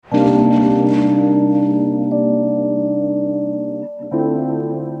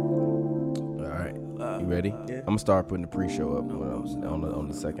start putting the pre-show up on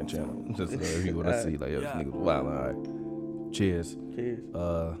the second channel. Just if you want to see, like, yo, this nigga was wild. All right. Cheers. Cheers.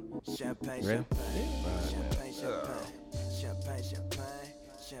 Champagne, Ready? champagne, champagne,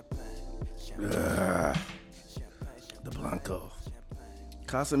 champagne. The Blanco.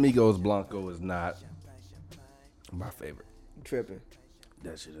 Casamigos Blanco is not my favorite. Tripping.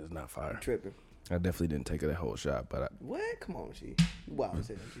 That shit is not fire. Tripping. I definitely didn't take that whole shot, but What? Come on, G. You wild as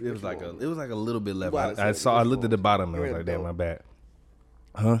hell, G. it was like a little bit left. Wild as I hell. looked at the bottom and I You're was an like, damn, adult. my bad.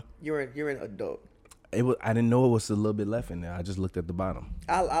 Huh? You're an adult. I didn't know it was a little bit left in there. I just looked at the bottom.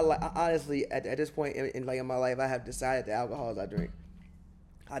 I honestly at this point in my life, I have decided the alcohols I drink.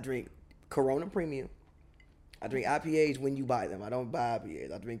 I drink Corona Premium. I drink IPAs when you buy them. I don't buy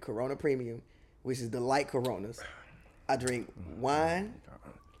IPAs. I drink Corona Premium, which is the light Coronas. I drink wine,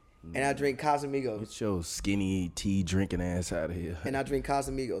 and I drink Casamigos, Get your skinny tea drinking ass out of here. and I drink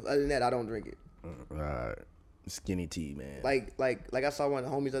Casamigos. Other than that, I don't drink it. Right. Skinny tea, man. Like I saw one of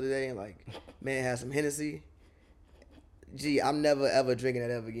the homies the other day, and like, man had some Hennessy. Gee, I'm never ever drinking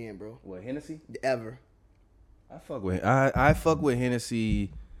that ever again, bro. What, Hennessy? Ever. I fuck with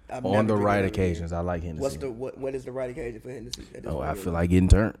Hennessy I've on never the drinking right it ever occasions. I like Hennessy. What is the right occasion for Hennessy? At this I point? feel like getting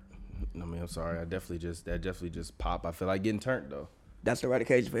turned. I mean, I'm sorry. That definitely just pop. I feel like getting turned though. That's the right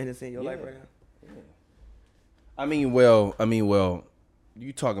occasion for Hennessy in your life right now. I mean, well,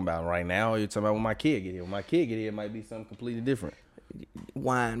 you talking about right now or you talking about when my kid get here? When my kid get here, it might be something completely different.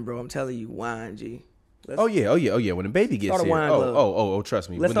 Wine, bro. I'm telling you, wine, G. Oh yeah. When the baby gets Start a here. wine club. Oh, trust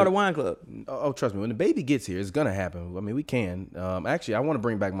me. Let's When start the- a wine club. Oh, trust me. When the baby gets here, it's gonna happen. I mean, we can. Actually, I want to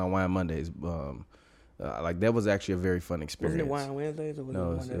bring back my Wine Mondays. Like that was actually a very fun experience. Wasn't it Wine Wednesdays or was No,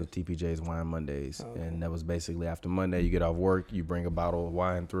 it it was Mondays? TPJ's Wine Mondays, Oh, okay. and that was basically after Monday. You get off work, you bring a bottle of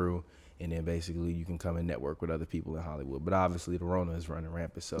wine through, and then basically you can come and network with other people in Hollywood. But obviously, the Rona is running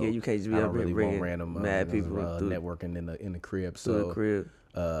rampant, so Yeah, you can't just be I up don't here really bringing want random mad people through- networking in the crib. To the So crib.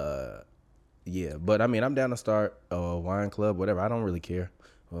 yeah, but I mean, I'm down to start a wine club, whatever. I don't really care.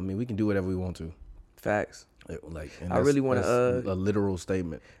 I mean, we can do whatever we want to. Facts. Like, I really wanna, that's a literal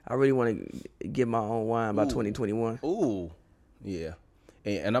statement. I really want to get my own wine by 2021. Ooh, yeah.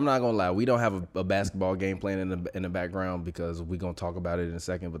 And I'm not gonna lie, we don't have a basketball game playing in the background because we're gonna talk about it in a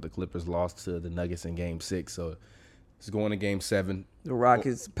second. But the Clippers lost to the Nuggets in Game 6, so it's going to Game 7. The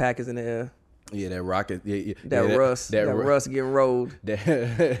Rockets pack is in the air. Yeah, that Rocket. Yeah, That Russ getting rolled.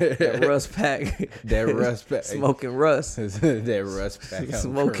 That Russ pack. That Russ pack. Smoking Russ. That Russ pack. I'm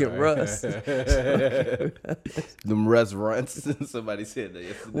Smoking crying. Russ. Them Russ runts. Somebody said that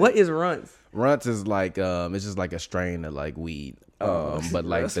yesterday. What is runts? Runts is like it's just like a strain of like weed. But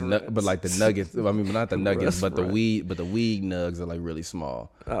like Russ but like the nuggets. I mean, not the nuggets, Russ but the Runts. weed. But the weed nugs are like really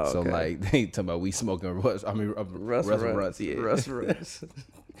small. Oh, So okay. like they talking about we smoking Russ. I mean Russ Runts. Yeah. Russ Runts.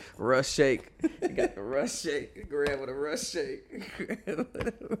 Russ shake. You got the Russ shake. Grab with a Russ shake.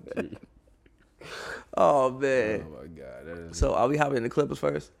 Oh man. Oh my god. That is, So are we hopping in the Clippers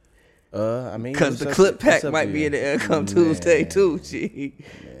first? I mean, Because it's the up- clip it's pack up might to be you. in the air come Tuesday Man. too. G.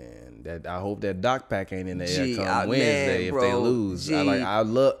 Man, that I hope that Doc pack ain't in the air Gee, come man, Wednesday if they bro. lose. Gee. I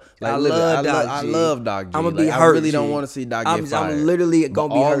love I love Doc G. I love Doc G. I'ma Like, be I hurt, really don't G. want to see Doc I'm get fired. literally But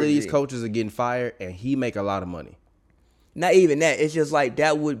gonna be all hurt, of these G. coaches are getting fired, and he make a lot of money. Not even that. It's just like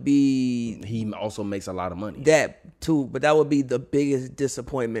that would be He also makes a lot of money. that too, but that would be the biggest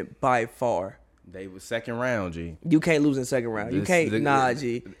disappointment by far. They was second round, G. You can't lose in the second round. You can't.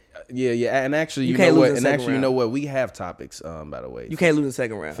 G. Yeah, and actually, you can't know lose what? in the And second actually, you round. know what? We have topics, by the way. You can't lose in the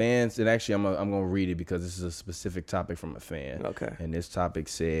second round. Fans, and actually, I'm gonna read it because this is a specific topic from a fan. Okay. And this topic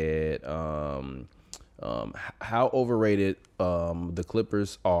said, how overrated the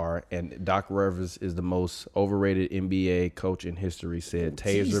Clippers are, and Doc Rivers is the most overrated NBA coach in history. Said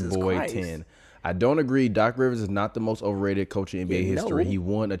Taser Jesus Boy Christ. 10. I don't agree. Doc Rivers is not the most overrated coach in NBA Yeah, history. no. He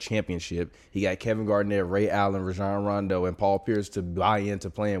won a championship. He got Kevin Garnett, Ray Allen, Rajon Rondo, and Paul Pierce to buy into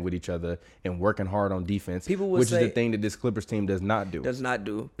playing with each other and working hard on defense, People would which is say- the thing that this Clippers team does not do. Does not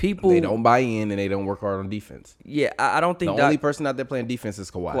do. People. They don't buy in and they don't work hard on defense. Yeah, I don't The think only Doc. person out there playing defense is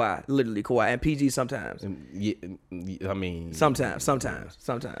Kawhi. Kawhi, literally Kawhi, and PG sometimes. Yeah, I mean, Sometimes.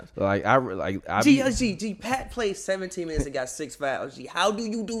 like I G. Pat played 17 minutes and got 6 fouls. G, how do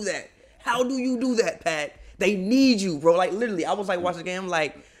you do that? How do you do that, Pat? They need you, bro. Like literally, I was like watching the game.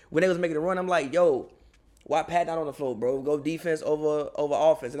 Like when they was making the run, I'm like, yo, why Pat not on the floor, bro? Go defense over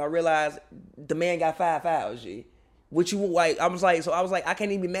offense. And I realized the man got 5 fouls. G, what you like? I was like, I can't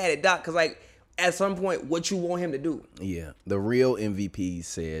even be mad at Doc because like at some point, what you want him to do? yeah. The real MVP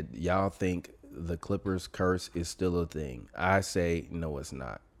said, y'all think the Clippers curse is still a thing. I say no, it's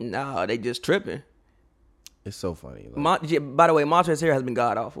not. Nah, they just tripping. It's so funny. Like, By the way, Montrezl Harrell has been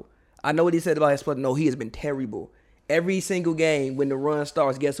god awful. I know what he said about his play. No, he has been terrible. Every single game when the run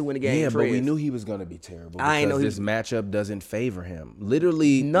starts, guess who win the game? Yeah, but we Trez. knew he was going to be terrible I ain't know because he this matchup doesn't favor him.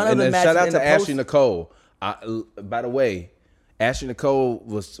 Literally, None of and the then shout matchups out in to the Ashley post- Nicole. By the way, Ashley Nicole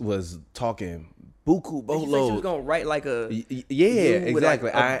was talking buku Did you say she was boatload. gonna write like a Yeah, dude with, like,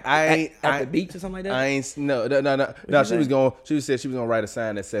 exactly. at the beach or something like that? I ain't no. she She said she was gonna write a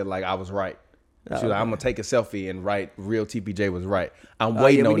sign that said like I was right. She was like, I'm gonna take a selfie and write real TPJ was right. I'm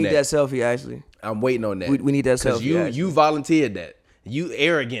waiting we on need that. that selfie actually. I'm waiting on that. We need that because selfie, you volunteered that. You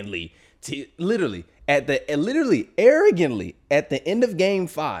arrogantly, literally at the end of Game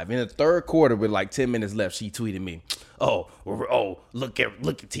 5 in the third quarter with like 10 minutes left, she tweeted me, "Oh, look at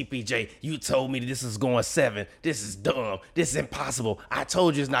TPJ. You told me this is going 7. This is dumb. This is impossible. I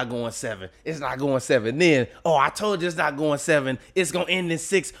told you it's not going 7. It's not going 7. Then, I told you it's not going 7. It's gonna end in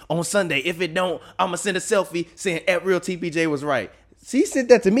 6 on Sunday. If it don't, I'ma send a selfie saying at real TPJ was right." She sent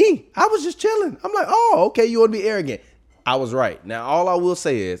that to me. I was just chilling. I'm like, "Oh, okay, you want to be arrogant." I was right. Now, all I will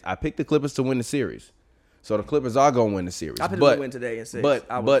say is I picked the Clippers to win the series. So the Clippers are going to win the series. I picked them to win today in 6.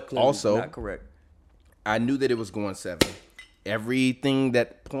 I was But clearly also, not correct. I knew that it was going 7. Everything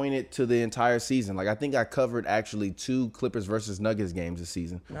that pointed to the entire season. Like, I think I covered actually 2 Clippers versus Nuggets games this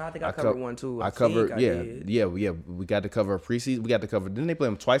season. No, I think I covered one too. I covered, yeah. We got to cover a preseason. Didn't they play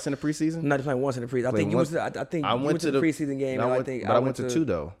them twice in the preseason? I'm not just playing once in the preseason. I think you went to. I think you went to the preseason game. I And went, I went to 2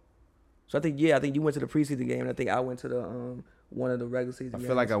 though. So I think you went to the preseason game, and I think I went to the one of the regular season. I games.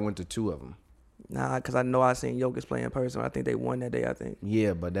 feel like I went to 2 of them. Nah, because I know I seen Jokic play in person. I think they won that day. I think.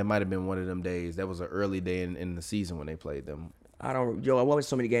 Yeah, but that might have been one of them days. That was an early day in the season when they played them. I watched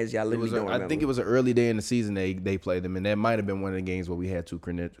so many games. Yeah, I literally don't remember. I think it was an early day in the season they played them, and that might have been one of the games where we had 2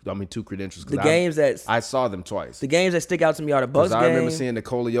 credentials. The games that I saw them twice. the games that stick out to me are the Bucks I game. remember seeing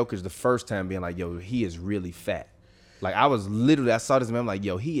Nikola Jokic the first time, being like, "Yo, he is really fat." Like I saw this man, I'm like,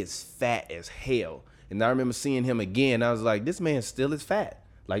 "Yo, he is fat as hell." And I remember seeing him again. I was like, "This man still is fat."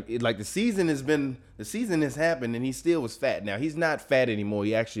 Like the season has happened, and he still was fat. Now he's not fat anymore.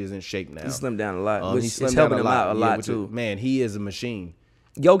 He actually is in shape now. He slimmed down a lot, which He is slimmed helping down him out a lot which too. man, he is a machine.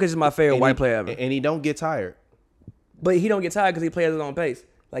 Jokic is my favorite And white he- player ever, and he don't get tired. but he don't get tired because he plays at his own pace.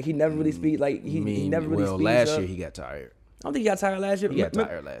 Like he never really speed. Like he never really speeds last up. year he got tired. I don't think he got tired last year. He got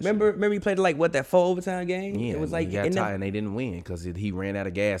tired last Remember he played like that 4 overtime game. Yeah, It was like he got in tired and they didn't win because he ran out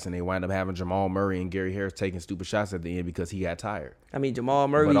of gas and they wound up having Jamal Murray and Gary Harris taking stupid shots at the end because he got tired. I mean, Jamal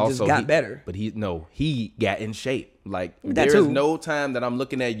Murray But just also got better. But he got in shape. Like That there's too. no time that I'm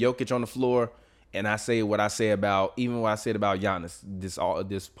looking at Jokic on the floor and I say what I say about even what I said about Giannis this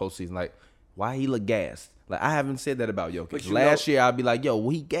postseason. Like why he look gassed? Like I haven't said that about Jokic. Last year I'd be like, yo,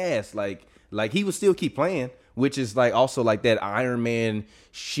 he gassed. Like he would still keep playing. Which is like also like that Iron Man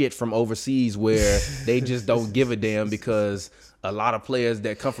shit from overseas where they just don't give a damn because a lot of players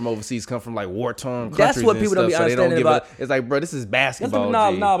that come from overseas come from like war-torn countries. That's what and people don't be stuff, so they don't understanding give about- It's like, bro, this is basketball.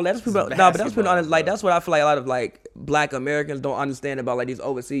 But that's people honest. Like bro. that's what I feel like a lot of like Black Americans don't understand about like these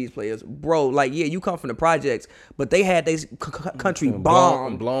overseas players, bro. Like yeah, you come from the projects, but they had their country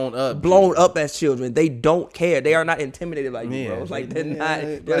bombed, blown up as children. They don't care. They are not intimidated like you, bro. Like they're not.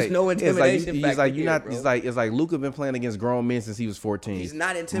 There's no intimidation. He's like here, you're not. bro. It's like Luka been playing against grown men since he was 14. He's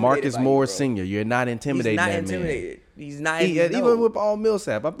not intimidated Marcus by you, Morris bro. Senior, you're not intimidated. He's not that intimidated. He's not. Man. no. Even with Paul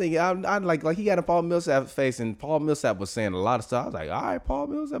Millsap, I'm thinking I like he got a Paul Millsap face, and Paul Millsap was saying a lot of stuff. I was like, all right, Paul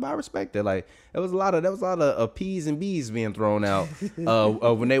Millsap, I respect it. Like there was a lot of P's and B's being thrown out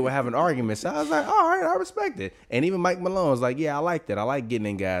when they were having arguments. So I was like, all right, I respect it. And even Mike Malone was like, yeah, I like that. I like getting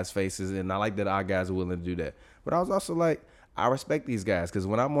in guys' faces, and I like that our guys are willing to do that. But I was also like, I respect these guys because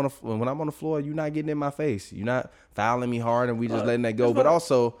when I'm on the floor, you're not getting in my face. You're not fouling me hard, and we just letting that go. But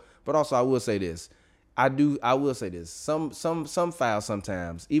also, I will say this. I will say this. Some fouls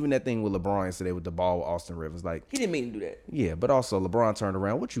sometimes. Even that thing with LeBron yesterday with the ball with Austin Rivers. Like He didn't mean to do that. yeah, but also LeBron turned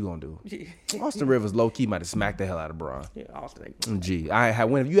around. What you gonna do? Austin Rivers low key might have smacked the hell out of LeBron. Yeah, Austin. Gee,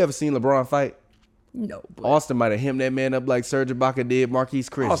 when have you ever seen LeBron fight? No, but Austin might have hemmed that man up like Serge Ibaka did Marquise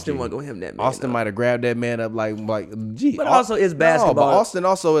Chris. Austin G. wasn't gonna hem that man Austin up. might have grabbed that man up like gee. But also it's basketball. No, but Austin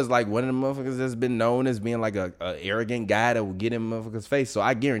also is like one of the motherfuckers that's been known as being like a arrogant guy that will get in motherfuckers' face. So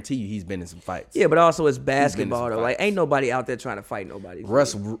I guarantee you he's been in some fights. Yeah, but also it's some basketball though. Like fights. ain't nobody out there trying to fight nobody.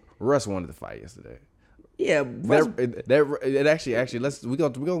 Russ wanted to fight yesterday. Yeah, Russ, It actually we're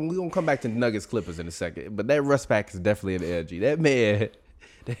gonna come back to Nuggets Clippers in a second, but that Russ pack is definitely an energy. That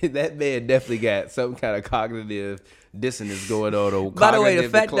man definitely got some kind of cognitive dissonance going on. Or by the way, the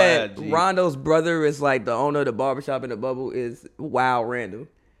cognitive fact that decline, G. Rondo's brother is like the owner of the barbershop in the bubble is wild random.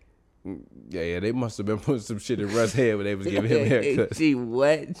 Yeah, they must have been putting some shit in Russ' head when they was giving him haircuts. Gee,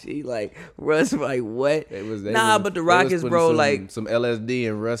 what? She like Russ like what? They But the they was Rockets, putting bro, like some LSD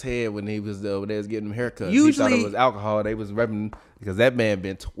in Russ' head when he was when they was getting him haircuts. He Usually- thought it was alcohol. They was repping because that man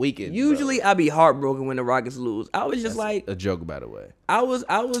been tweaking. usually I be heartbroken when the Rockets lose. I was just like a joke, by the way. I was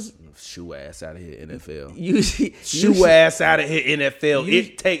Shoe ass out of here, NFL. usually Shoe ass out of here, NFL.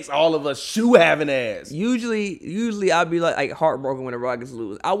 It takes all of us shoe having ass. Usually I'd be like heartbroken when the Rockets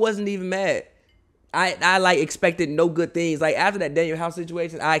lose. I wasn't even mad. I like expected no good things. Like after that Daniel House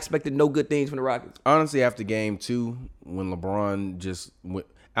situation, I expected no good things from the Rockets. Honestly, after game 2, when LeBron just went.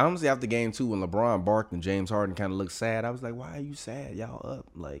 Honestly, after game 2, when LeBron barked and James Harden kind of looked sad, I was like, why are you sad? Y'all up.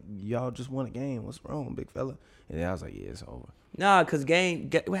 Like, y'all just won a game. What's wrong, big fella? And then I was like, yeah, it's over. Nah, cause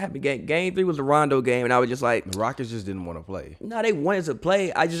what happened? Game 3 was the Rondo game, and I was just like, The Rockets just didn't want to play. nah, they wanted to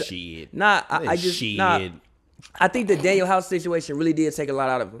play. I just Shit. Nah, I just Shit. nah. I think the Daniel House situation really did take a lot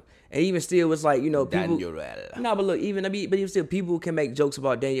out of him, and even still, it's like people. Nah, but look, even still, people can make jokes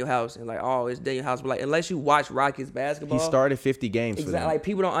about Daniel House and like, oh, it's Daniel House, but like, unless you watch Rockets basketball, He started 50 games for exactly. them. Like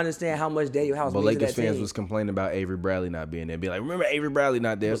people don't understand how much Daniel House. But means to Lakers that fans team. was complaining about Avery Bradley not being there. Be like, remember Avery Bradley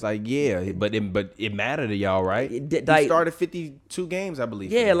not there? It's like, yeah, but it mattered to y'all, right? He started 52 games, I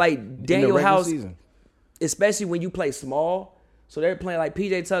believe. Yeah, like in the Daniel regular House, season. especially when you play small. So they're playing like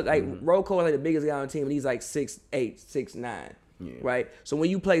PJ Tucker, like Rocco is like the biggest guy on the team, and he's like 6'8", 6'9", right? So when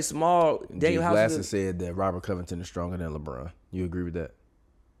you play small, Daniel House. Glasses said that Robert Covington is stronger than LeBron. You agree with that?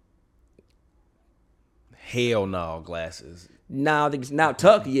 Hell no, Glasses. Now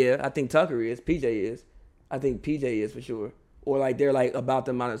Tucker, yeah, I think Tucker is. PJ is. I think PJ is for sure. Or like they're like about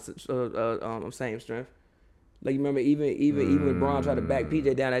the amount of same strength. Like you remember, even when Braun tried to back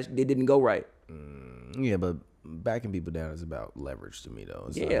PJ down, it didn't go right. Yeah, but backing people down is about leverage to me, though.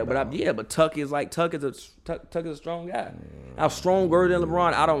 It's not Yeah, about- but Tuck is a strong guy. How stronger than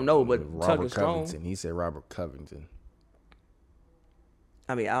LeBron, I don't know, but Tuck Robert is strong. Covington. He said Robert Covington.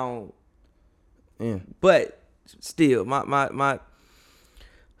 I mean, I don't. Yeah. But still, my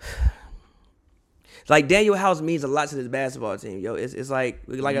like Daniel House means a lot to this basketball team, yo. It's like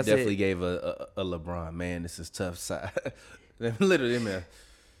He I definitely said, gave a LeBron, man, this is tough side. Literally,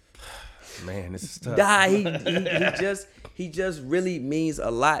 man, this is tough. nah, he just really means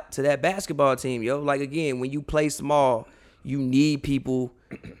a lot to that basketball team, yo. Like again, when you play small, you need people.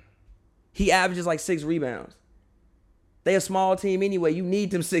 He averages like 6 rebounds. They a small team anyway. You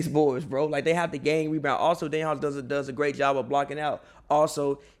need them 6 boards, bro. Like they have to gain rebound. Also, Daniel House does a great job of blocking out.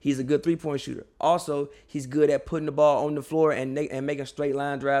 Also, he's a good 3-point shooter. Also, he's good at putting the ball on the floor and making straight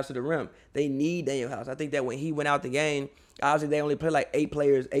line drives to the rim. They need Daniel House. I think that when he went out the game, obviously they only play like 8,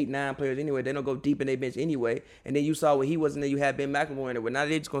 9 players anyway. They don't go deep in their bench anyway. And then you saw when he wasn't there, you had Ben McLemore in there. But now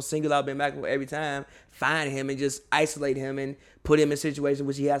they're just gonna single out Ben McLemore every time, find him and just isolate him and put him in situations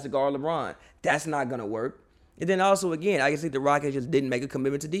which he has to guard LeBron. That's not gonna work. And then also again, I can see the Rockets just didn't make a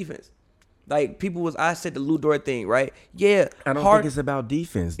commitment to defense. Like I said the Lou Dort thing, right? Yeah, I don't think it's about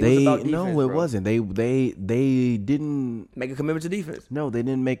defense. It was about defense, it bro. wasn't. They didn't make a commitment to defense. they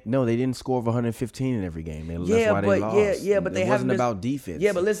didn't score over 115 in every game. That's Yeah, why they but lost. but they it haven't wasn't been- about defense.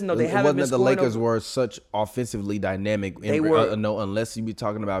 Yeah, but listen, though, they it haven't wasn't been that the scoring Lakers over- were such offensively dynamic. They were. No, unless you be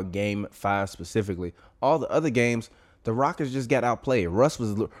talking about game 5 specifically. All the other games, the Rockets just got outplayed. Russ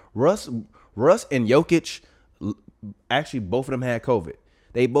and Jokic. Actually, both of them had COVID.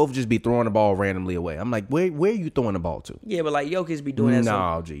 They both just be throwing the ball randomly away. I'm like, where are you throwing the ball to? Yeah, but like Jokic be doing that.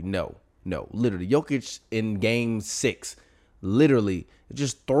 No, G, no. Literally, Jokic in game 6, literally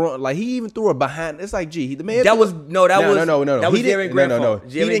just throwing like he even threw a behind. It's like, gee, the man. That was no. That was He Jeremy didn't. Grant No. fault. He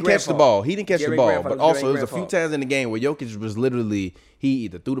Jeremy didn't Grant catch the fault. ball. He didn't catch Jeremy the ball. Grant But fault. also, Jeremy it was a Grant few fault. times in the game where Jokic was literally he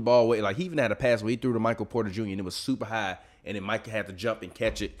either threw the ball away. Like he even had a pass where he threw to Michael Porter Jr. and it was super high, and then Mike had to jump and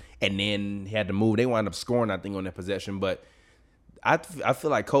catch it, and then he had to move. They wound up scoring, I think, on that possession, but. I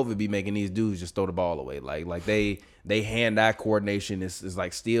feel like COVID be making these dudes just throw the ball away. Like they hand-eye coordination is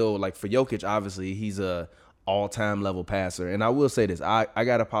like still like for Jokic, obviously he's a all-time level passer. And I will say this, I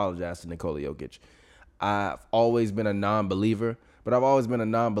gotta apologize to Nikola Jokic. I've always been a non-believer, but I've always been a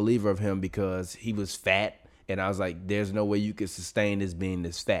non-believer of him because he was fat, and I was like, there's no way you could sustain this being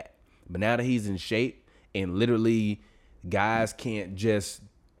this fat. But now that he's in shape and literally guys can't just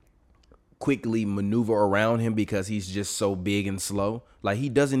quickly maneuver around him because he's just so big and slow. Like he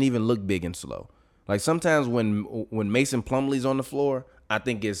doesn't even look big and slow. Like sometimes when Mason Plumlee's on the floor, I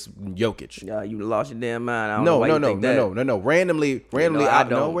think it's Jokic. Yeah, you lost your damn mind. I don't know why No. you think that. Randomly, I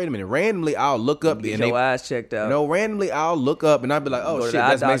don't. no, wait a minute. Randomly, I'll look up Get and your eyes checked out. No, randomly, I'll look up and I'll be like, Go oh to shit, the eye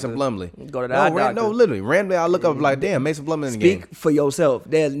that's Mason doctor. Plumlee. Go to the eye doctor. No, literally, randomly, I'll look up and be like, damn, Mason Plumlee in the game. Speak for yourself.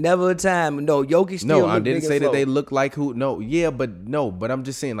 There's never a time. No, Jokic still No, I look didn't big say and that they slow. look like who. But I'm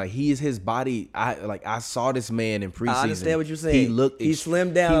just saying, like, he is his body. I saw this man in preseason. I understand what you're saying. He looked. He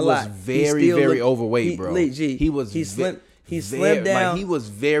slimmed down he a lot. was He very, still very looked- overweight, bro. He was. He ve- slimmed down. Like, he was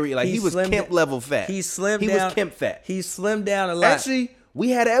very. Like, he was slimmed Kemp da- level fat. He slimmed He down. was Kemp fat. He slimmed down a lot. Actually,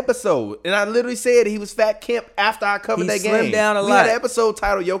 we had an episode, and I literally said he was Fat Kemp after I covered He that slimmed game. down a We lot. had an episode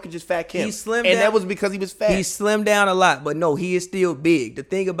titled "Jokic is Fat Kemp," He slimmed and down- that was because he was fat. He slimmed down a lot, but no, he is still big. The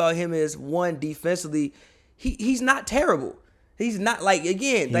thing about him is, one, defensively, he's not terrible. He's not like,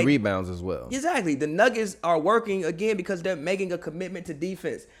 again, He like rebounds as well. exactly. The Nuggets are working again because they're making a commitment to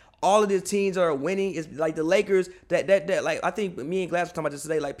defense. All of the teams are winning. It's like the Lakers. That like I think me and Glass were talking about this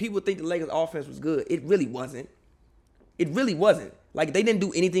today. Like people think the Lakers offense was good. It really wasn't. It really wasn't. Like they didn't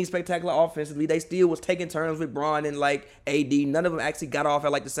do anything spectacular offensively. They still was taking turns with Bron and like AD. None of them actually got off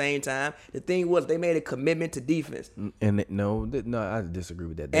at like the same time. The thing was they made a commitment to defense. And no, I disagree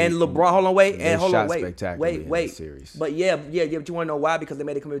with that. And LeBron, hold on, wait, they and hold on, shot wait, spectacularly in wait. the series. But yeah, but you want to know why? Because they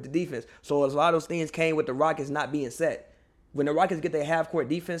made a commitment to defense. So a lot of those things came with the Rockets not being set. When the Rockets get their half court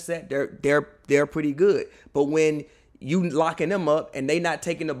defense set, they're pretty good. But when you locking them up and they not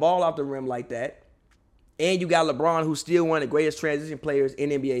taking the ball off the rim like that, and you got LeBron, who's still one of the greatest transition players in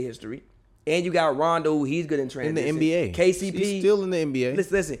NBA history, and you got Rondo, who he's good in in transition. the NBA, KCP he's still in the NBA.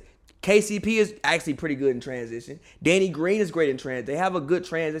 Listen, KCP is actually pretty good in transition. Danny Green is great in transition. They have a good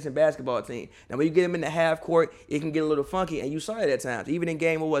transition basketball team. Now, when you get them in the half court, it can get a little funky, and you saw it at times. Even in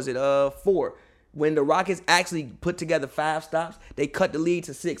game, 4, when the Rockets actually put together 5 stops, they cut the lead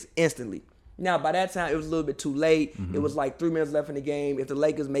to 6 instantly. Now, by that time, it was a little bit too late. It was like 3 minutes left in the game. If the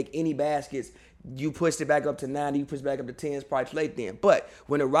Lakers make any baskets, you pushed it back up to 9, you pushed it back up to 10, it's probably too late then. But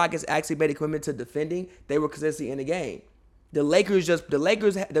when the Rockets actually made a commitment to defending, they were consistently in the game. And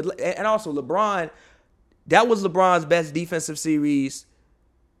also LeBron, that was LeBron's best defensive series,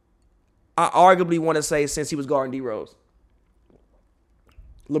 I arguably want to say, since he was guarding D Rose.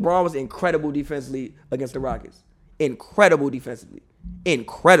 LeBron was incredible defensively against the Rockets. Incredible defensively.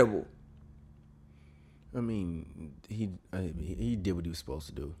 Incredible. I mean, he did what he was supposed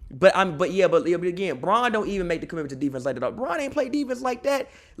to do. But again, Bron don't even make the commitment to defense like that. Bron ain't played defense like that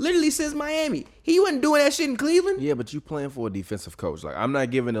literally since Miami. He wasn't doing that shit in Cleveland. Yeah, but you playing for a defensive coach. Like, I'm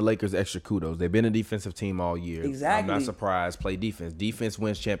not giving the Lakers extra kudos. They've been a defensive team all year. Exactly. I'm not surprised. Play defense. Defense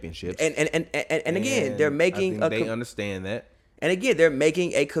wins championships. And again, they're making I think they understand that. And again, they're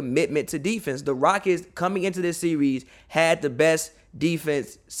making a commitment to defense. The Rockets, coming into this series, had the best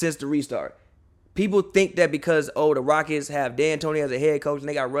defense since the restart. People think that because, the Rockets have D'Antoni as a head coach and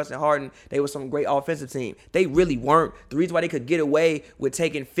they got Russ and Harden, they were some great offensive team. They really weren't. The reason why they could get away with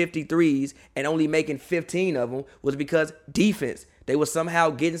taking 53s and only making 15 of them was because defense. They were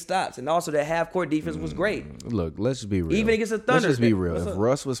somehow getting stops. And also their half-court defense was great. Look, let's just be real. Even against the Thunder. Let's just be real. What's If up?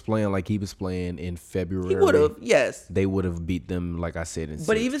 Russ was playing like he was playing in February, He would have, yes. they would have beat them, like I said, in But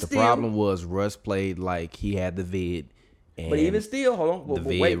 6. even the still- problem was Russ played like he had the vid. And But even still, hold on. the But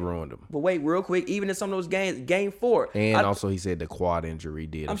vid wait, ruined him. But wait, real quick, even in some of those games, game 4. And I- also, he said the quad injury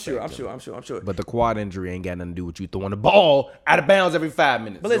did. I'm sure. affect him. But But the quad injury ain't got nothing to do with you throwing the ball out of bounds every 5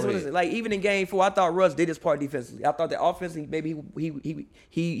 minutes. listen, like even in game 4, I thought Russ did his part defensively. I thought that offensively, maybe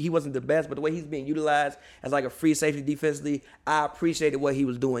he wasn't the best, but the way he's being utilized as like a free safety defensively, I appreciated what he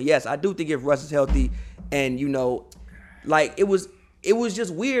was doing. Yes, I do think if Russ is healthy, and like it was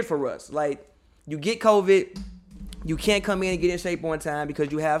just weird for Russ. Like you get COVID, you can't come in and get in shape on time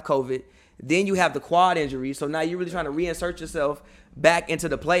because you have COVID. Then you have the quad injury, so now you're really trying to reinsert yourself back into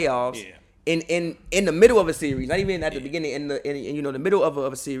the playoffs. Yeah. In the middle of a series, not even at the beginning, in the middle of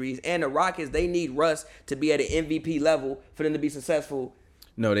a series. And the Rockets, they need Russ to be at an MVP level for them to be successful.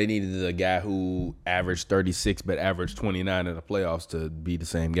 No, they needed a guy who averaged 36 but averaged 29 in the playoffs to be the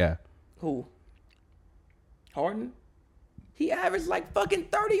same guy. Who? Harden? He averaged like fucking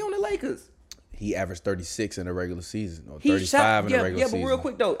 30 on the Lakers. He averaged 36 in the regular season or He 35 in the regular yeah, season. but real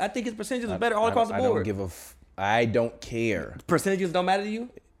quick though, I think his percentages are better all across the board. I don't care. Percentages don't matter to you?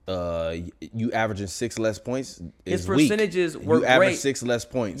 You averaging 6 less points is His weak. percentages were you average great. 6 less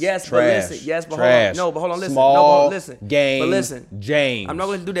points. Yes, trash. but listen. Yes, but trash. hold on. Listen. Small No, but hold on, listen. game. But listen. James. I'm not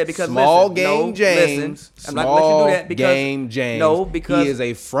going to do that because small listen. game No, James. listen. I'm not going to let you do that because game James. No, because he is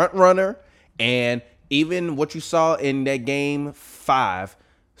a front runner, and even what you saw in that game 5,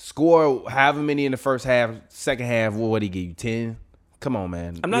 score however many in the first half, second half. What did he give you? 10, Come on,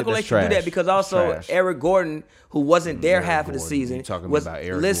 man. I'm not gonna let you do that because also Eric Gordon, who wasn't there half of the season,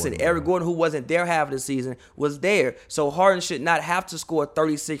 Eric Gordon, who wasn't there half of the season, was there. So Harden should not have to score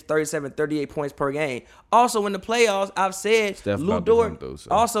 36, 37, 38 points per game. Also in the playoffs, I've said Lou Dort.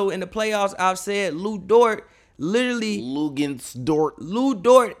 Also in the playoffs, I've said Lou Dort. Literally, Lou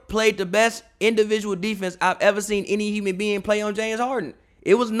Dort played the best individual defense I've ever seen any human being play on James Harden.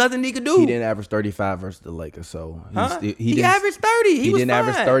 It was nothing he could do. He didn't average 35 versus the Lakers, so he averaged 30. He didn't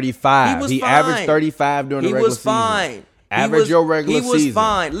average 35. He averaged 35 during the regular season. He was fine. Average your regular season. He was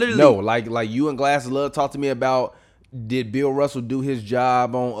fine. Literally, no, like you and Glasses love talk to me about. Did Bill Russell do his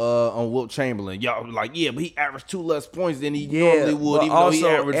job on Wilt Chamberlain? Y'all like, yeah, but he averaged 2 less points than he normally would, even though he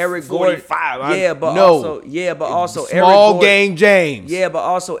averaged Eric 45. Also small game James. Yeah, but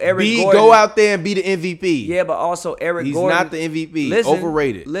also Eric Gordon. Go out there and be the MVP. Yeah, but also Eric Gordon. He's not the MVP.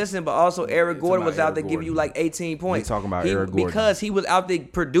 Overrated. Listen, but also Eric Gordon was out there giving you like 18 points. Talking about Eric Gordon. Because he was out there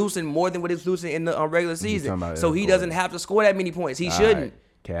producing more than what he was producing in the regular season. So he doesn't have to score that many points. He shouldn't.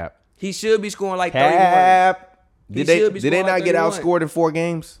 Cap. He should be scoring like 31. Did they not get outscored in 4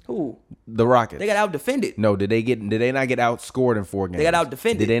 games? Who? The Rockets. They got out-defended. No, did they not get outscored in 4 games? They got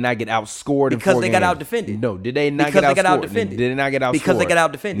out-defended. Did they not get outscored in 4 games? Because they got out-defended. No, did they not get outscored? Did they not get outscored? Because they got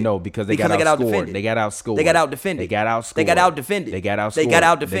out-defended. No, because they got outscored. They got outscored. They got out-defended. They got outscored. They got out-defended. They got outscored. They got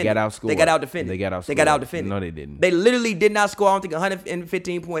out-defended. They got outscored. They got out-defended. They got outscored. They got out-defended. No, they didn't. They literally did not score, I don't think,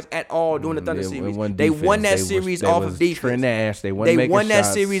 115 points at all during the Thunder series. They won that series off of defense. They won that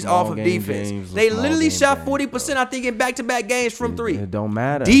series off of defense. They literally shot 40%, I think, in back-to-back games from 3. It don't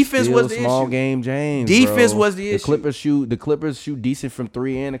matter. Defense was the issue. Small game James. Defense was the issue. The Clippers shoot decent from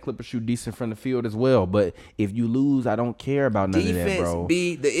 3 and the Clippers shoot decent from the field as well. But if you lose, I don't care about none of that, bro. Defense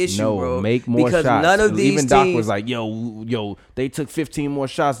be the issue, bro. Make more because shots. None of these Even Doc was like, yo, they took 15 more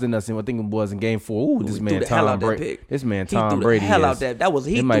shots than us, and I think it was in Game 4. Ooh, this man Tom Brady. This man Tom Brady. Hell out that. That was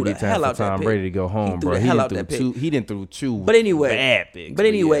he. It might be time for Tom Brady to go home, bro. He didn't throw 2. But anyway, bad picks. But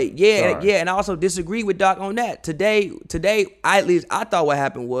anyway, yeah, and I also disagree with Doc on that. Today, at least I thought what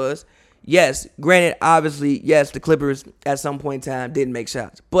happened was, yes, granted, obviously, yes, the Clippers at some point in time didn't make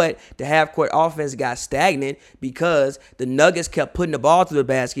shots. But the half-court offense got stagnant because the Nuggets kept putting the ball through the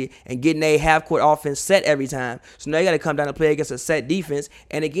basket and getting a half-court offense set every time. So now you got to come down and play against a set defense.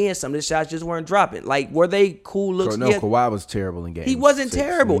 And again, some of the shots just weren't dropping. Like, were they cool looks? No, Kawhi was terrible in game. He wasn't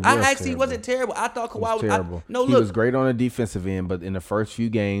terrible. He wasn't terrible. I thought Kawhi was terrible. He was great on the defensive end, but in the first few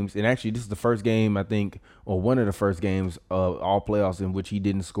games, and actually this is the first game, I think, or one of the first games of all playoffs in which he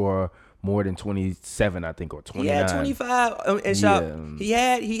didn't score more than 27, I think, or 29. Yeah, 25 and shot.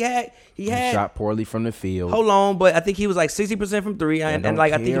 Yeah. He shot poorly from the field. Hold on, but I think he was like 60% from 3, and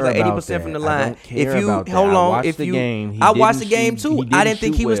like I think he was like 80% from the line. If you hold on, I watched the game too. I didn't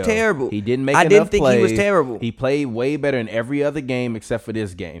think he was terrible. He didn't make enough plays. I didn't think he was terrible. He played way better in every other game except for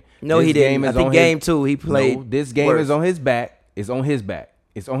this game. No, he didn't. I think game 2 he played. No, this game is on his back. It's on his back.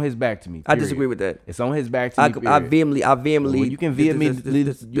 It's on his back to me. Period. I disagree with that. It's on his back to me. I vehemently. Well, you can vehemently.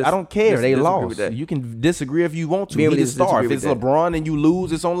 I don't care. They lost. You can disagree if you want to. He the star. If it's LeBron and you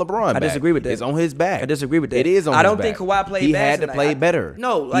lose, it's on LeBron. I disagree with that. It's on his back. I disagree with that. It is on his back. I don't think Kawhi played bad. He had to play better.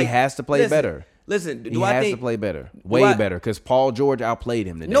 No, he has to play better. Listen, he has to play better, way better, because Paul George outplayed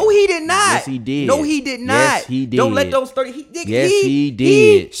him today. No, he did not. Yes, he did. No, he did not. Yes, he did. Don't let those 30. He did.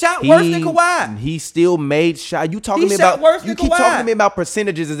 He shot worse than Kawhi. He still made shots. You talking to me about? You keep talking to me about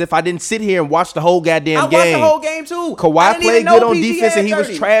percentages as if I didn't sit here and watch the whole goddamn game. I watched the whole game too. Kawhi played good on defense and he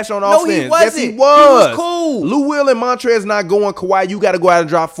was trash on offense. No, he wasn't. Yes, he was. He was cool. Lou Will and Montrez not going. Kawhi, you got to go out and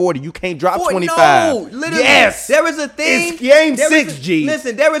drop 40. You can't drop 25. No, literally. Yes, there is a thing. It's game 6, G.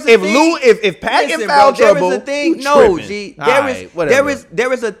 Listen, there is a thing. If Pat get foul trouble. There is a thing. No, G.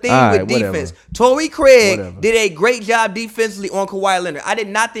 There is a thing with defense. Torrey Craig did a great job defensively on Kawhi Leonard. I did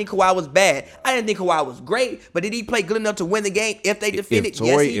not think Kawhi was bad. I didn't think Kawhi was great, but did he play good enough to win the game if they defended?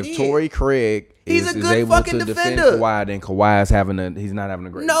 Yes, he did. If Torrey Craig is able fucking to defend Kawhi, then Kawhi he's not having a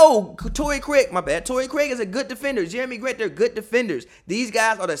great. No, Torrey Craig, my bad. Torrey Craig is a good defender. Jeremy Grant, they're good defenders. These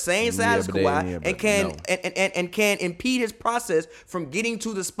guys are the same size as Kawhi and can impede his process from getting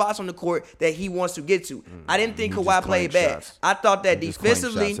to the spots on the court that he wants to get to. I didn't think Kawhi played bad. I thought that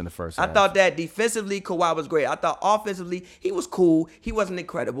defensively, Kawhi was great. I thought offensively he was cool. He wasn't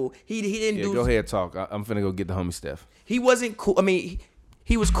incredible. He didn't do. Go ahead, talk. I'm finna go get the homie Steph. He wasn't cool. I mean.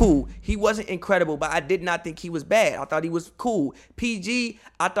 He was cool. He wasn't incredible, but I did not think he was bad. I thought he was cool. PG,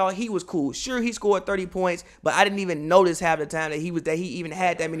 I thought he was cool. Sure, he scored 30 points, but I didn't even notice half the time that he even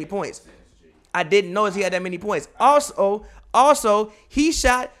had that many points. I didn't notice he had that many points. Also, he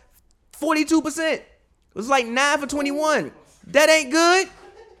shot 42%. It was like 9 for 21. That ain't good.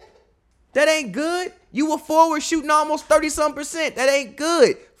 That ain't good. You were forward shooting almost 30-some%. That ain't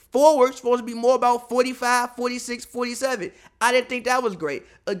good. Forward's supposed to be more about 45, 46, 47. I didn't think that was great.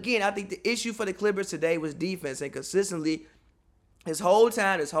 Again, I think the issue for the Clippers today was defense, and consistently this whole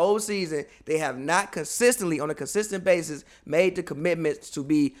time, this whole season, they have not consistently, on a consistent basis, made the commitments to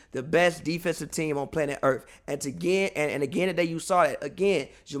be the best defensive team on planet Earth. And again today you saw that. Again,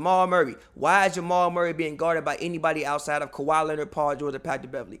 Jamal Murray. Why is Jamal Murray being guarded by anybody outside of Kawhi Leonard, Paul George, or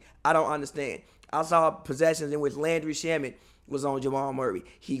Patrick Beverley? I don't understand. I saw possessions in which Landry Shamet was on Jamal Murray.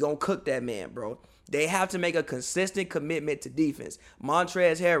 He gonna cook that man, bro. They have to make a consistent commitment to defense.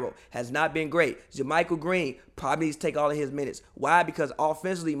 Montrezl Harrell has not been great. JaMychal Green probably needs to take all of his minutes. Why? Because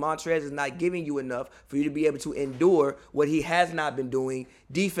offensively, Montrezl is not giving you enough for you to be able to endure what he has not been doing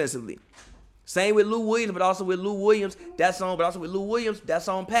defensively. Same with Lou Williams, but also with Lou Williams, that's on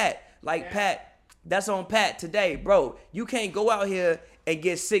Pat. Pat, that's on Pat today, bro. You can't go out here and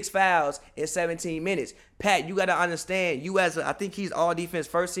get 6 fouls in 17 minutes. Pat, you got to understand, I think he's all defense,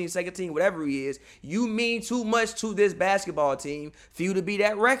 first team, second team, whatever he is. You mean too much to this basketball team for you to be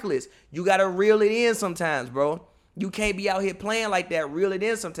that reckless. You got to reel it in sometimes, bro. You can't be out here playing like that, reel it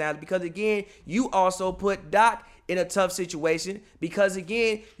in sometimes, because again, you also put Doc in a tough situation because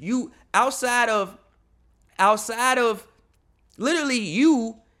again, you outside of literally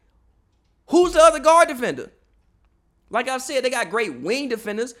you, who's the other guard defender? Like I said, they got great wing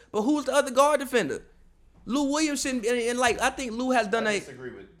defenders, but who's the other guard defender? Lou Williams shouldn't, and I think Lou has done I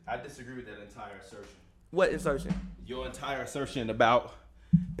disagree with that entire assertion. What assertion? Your entire assertion about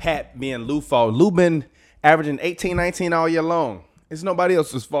Pat being Lou fault. Lou been averaging 18, 19 all year long. It's nobody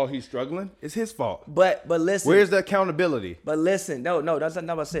else's fault he's struggling. It's his fault. But listen. Where's the accountability? But listen, no, that's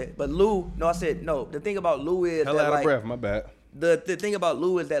not what I said. But Lou, no, I said no. The thing about Lou is Hell out of breath, my bad. The thing about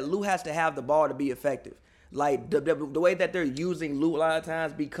Lou is that Lou has to have the ball to be effective. Like the way that they're using Lou a lot of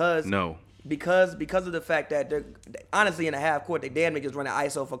times because of the fact that they're honestly in the half court, they damn near just running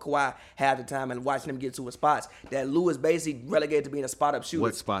ISO for Kawhi half the time and watching him get to his spots. That Lou is basically relegated to being a spot up shooter.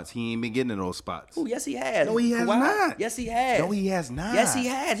 What spots? He ain't been getting in those spots. Oh, yes he has. No, he has not. Yes he has. No, he has not. Yes he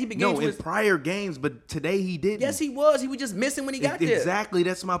has. He began in prior games, but today he didn't. Yes he was. He was just missing when he got there. Exactly.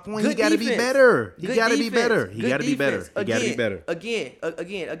 That's my point. Good he got to be defense. better. He Good got to be defense. better. He Good got to be better. defense. He got to be better.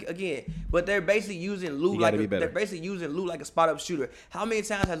 Again. But they're basically using Lou like a spot up shooter. How many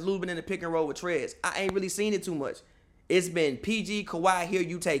times has Lou been in the pick and roll with Trez? I ain't really seen it too much. It's been PG, Kawhi, here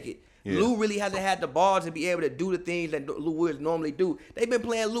you take it. Yeah. Lou really hasn't had the ball to be able to do the things that Lou Williams normally do. They've been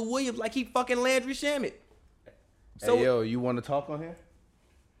playing Lou Williams like he fucking Landry Shamet. So, hey, yo, you want to talk on here?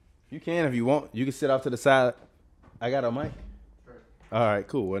 You can if you want. You can sit off to the side. I got a mic. All right,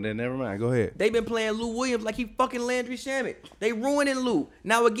 cool. Well, then never mind. Go ahead. They've been playing Lou Williams like he fucking Landry Shamet. They ruining Lou.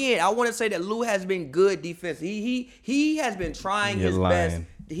 Now, again, I want to say that Lou has been good defense. He has been trying his best.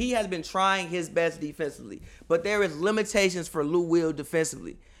 He has been trying his best defensively. But there is limitations for Lou Will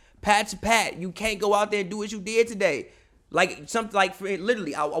defensively. Pat, you can't go out there and do what you did today.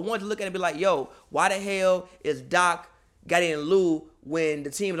 Literally, I wanted to look at it and be like, yo, why the hell is Doc got in Lou when the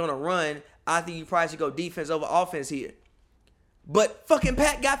team is on a run? I think you probably should go defense over offense here. But fucking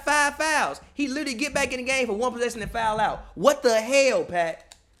Pat got 5 fouls. He literally get back in the game for 1 possession and foul out. What the hell,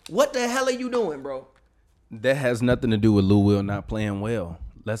 Pat? What the hell are you doing, bro? That has nothing to do with Lou Will not playing well.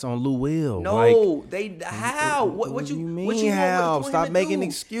 That's on Lou Will. No, how? What you mean? What you how? Stop making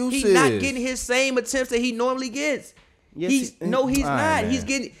excuses. He's not getting his same attempts that he normally gets. He's not.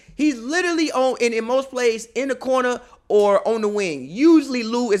 Man. He's literally in most plays in the corner or on the wing. Usually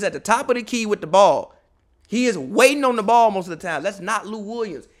Lou is at the top of the key with the ball. He is waiting on the ball most of the time. That's not Lou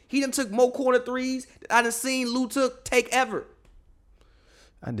Williams. He done took more corner threes than I done seen Lou take ever.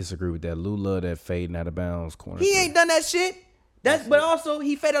 I disagree with that. Lou love that fading out of bounds corner. He ain't done that shit. But also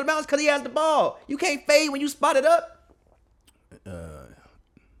he faded out of bounds because he has the ball. You can't fade when you spot it up.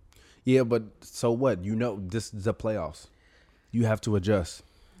 Yeah, but so what? You know, this is the playoffs. You have to adjust.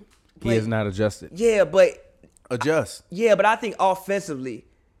 He has not adjusted. Yeah, but adjust. Yeah, but I think offensively,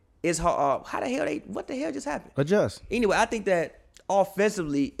 it's hard. What the hell just happened? Adjust. Anyway, I think that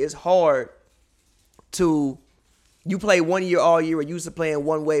offensively, it's hard to. You play 1 year all year, or you used to playing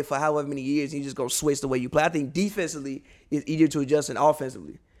one way for however many years, and you just go switch the way you play. I think defensively it's easier to adjust than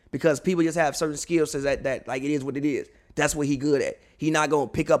offensively because people just have certain skill sets that like it is what it is. That's what he good at. He not gonna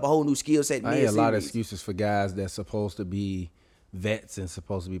pick up a whole new skill set. I hear a lot of excuses for guys that's supposed to be vets and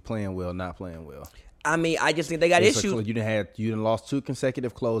supposed to be playing well, not playing well. I mean, I just think they got issues. You done lost 2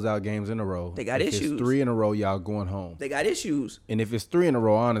 consecutive closeout games in a row. They got issues. If it's 3 in a row, y'all going home. They got issues. And if it's 3 in a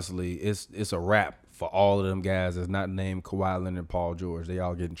row, honestly, it's a wrap for all of them guys that's not named Kawhi Leonard and Paul George. They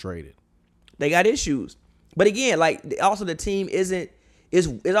all getting traded. They got issues. But again, like also the team isn't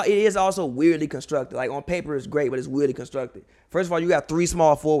it is also weirdly constructed. Like on paper, it's great, but it's weirdly constructed. First of all, you got 3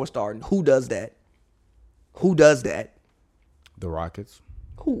 small forwards starting. Who does that? Who does that? The Rockets.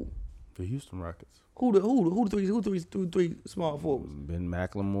 Who? The Houston Rockets. Who the three small forwards? Ben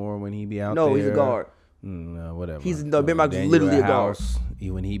McLemore when he be out there. No, he's a guard. Whatever. Ben McLemore's Daniel literally a guard. House,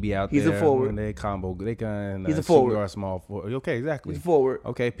 when he be out He's there. a forward. When they combo. They kind He's a forward. Guard, small forward. Okay, exactly. He's a forward.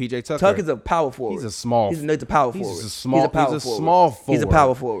 Okay, PJ Tucker. Tuck is a power forward. He's a small. He's a power He's forward. a small. He's a power he's a forward. small forward. He's a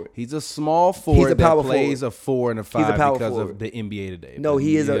power forward. He's a small forward He's a power that plays forward. a 4 and a 5 He's a power because forward. of the NBA today. No,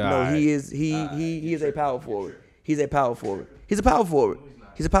 he is Yeah, he is a power forward. He's a power forward. He's a power forward.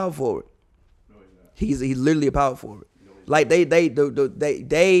 He's a power forward. He's literally a power forward. Like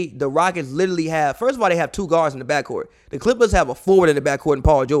the Rockets literally have, first of all, they have 2 guards in the backcourt. The Clippers have a forward in the backcourt and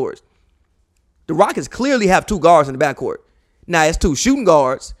Paul George. The Rockets clearly have 2 guards in the backcourt. Now it's 2 shooting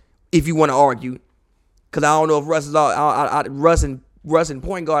guards, if you want to argue, because I don't know if Russ is all Russ and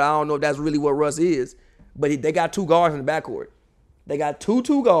point guard. I don't know if that's really what Russ is, but they got 2 guards in the backcourt. They got two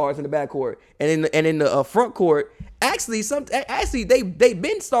guards in the backcourt, and in the front court. Actually, they've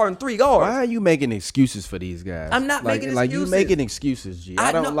been starting 3 guards. Why are you making excuses for these guys? I'm not making excuses. Like you making excuses, G.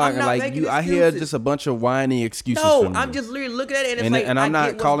 I don't I'm like not like making you. I hear excuses. just a bunch of whiny excuses. No, from I'm you. just literally looking at it, and it's and, like, and I'm I not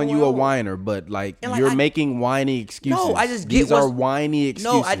get what's calling you a going on. whiner, but like And, like, you're I- making whiny excuses. No, I just get these are what's- whiny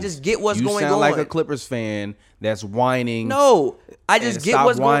excuses. No, I just get what's you going sound like on. a Clippers fan that's whining. No, I just and get stop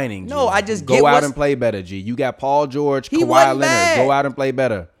what's whining. going. No, G. I just go get out what's and play better, G. You got Paul George, He Kawhi wasn't Leonard. bad. Go out and play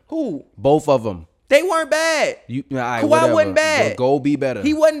better. who Both of them. they weren't bad. You, all right, Kawhi whatever. wasn't bad. Go be better.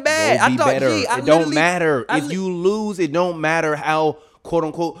 He wasn't bad. Go I be thought, better. G, I it don't literally- matter I if li- you lose. It don't matter how quote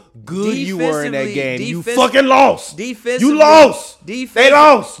unquote good you were in that game. You Defensively- fucking lost. Defensively, You lost. Defensively, They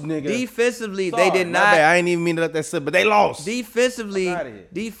lost, nigga. Defensively, Sorry, they did my not. bad. I ain't even mean to let that slip, but they lost. Defensively, Fuck outta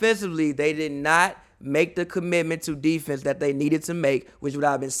here. they did not make the commitment to defense that they needed to make, which is what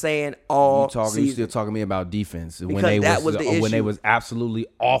I've been saying all You season. still talking to me about defense when Because they that was the when they issue. was absolutely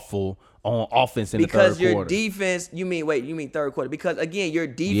awful on offense in Because the third your quarter. defense, you mean third quarter? Because again, your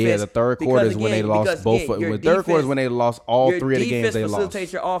defense. Yeah, the third quarter is when they lost both. Your Third quarter is when they lost all your 3 of the games they defense lost.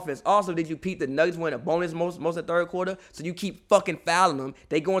 facilitates your offense. Also, did you peep the Nuggets win a bonus most of the third quarter? So you keep fucking fouling them.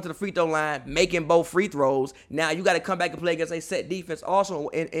 They go into the free throw line, making both free throws. Now you got to come back and play against a set defense. Also,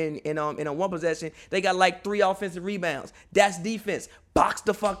 in a one possession, they got like 3 offensive rebounds. That's defense. Box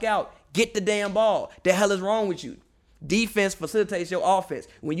the fuck out. Get the damn ball. The hell is wrong with you? Defense facilitates your offense.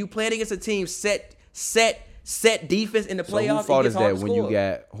 When you playing against a team set defense in the So playoffs, who fault it is gets hard that to when you score.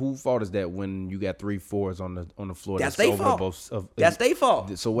 got who fault is that when you got 3 4s on the floor? That's their over fault. both That's their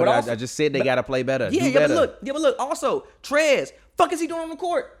fault. So what But I, also- I just said, they but- got to play better. Yeah, Do yeah, better. but look. Also, Trez, fuck is he doing on the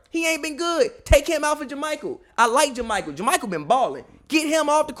court? He ain't been good. Take him out for Jermichael. I like Jermichael. Jermichael been balling. Get him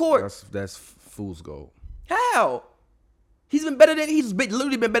off the court. That's fool's gold. How? He's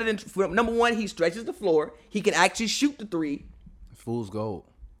literally been better than number one. He stretches the floor. He can actually shoot the 3. Fool's gold.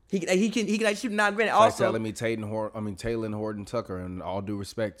 He can actually shoot 9 granted. It's like Also, telling me Taylor Horton Tucker, and all due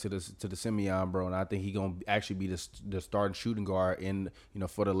respect to the Simeon, bro, and I think he gonna actually be the starting shooting guard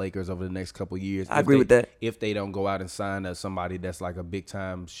for the Lakers over the next couple of years. I agree with that. If they don't go out and sign somebody that's like a big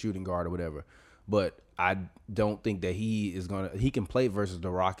time shooting guard or whatever, but I don't think that he can play versus the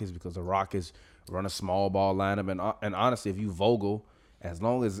Rockets because the Rockets run a small ball lineup, and honestly, if you Vogel, as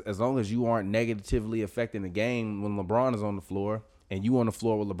long as you aren't negatively affecting the game when LeBron is on the floor. And you on the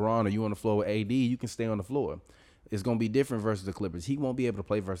floor with LeBron or you on the floor with AD, you can stay on the floor. It's gonna be different versus the Clippers. He won't be able to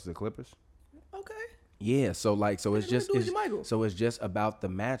play versus the Clippers. okay. Yeah, it's just do with Jermichael? it's just about the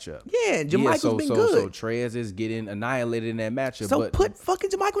matchup. Yeah, Jermichael's been So good. Trez is getting annihilated in that matchup. So but put fucking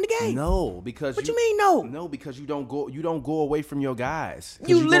Jermichael in the game. no, because What you mean no? No, because you don't go away from your guys. 'Cause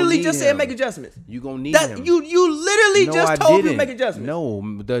You gonna literally need just said him. make adjustments. You gonna need That him. you literally No, just I told me to didn't. make adjustments.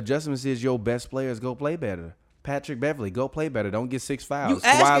 No, the adjustments is your best players go play better. Patrick Beverly, go play better. Don't get 6 fouls. You Kawhi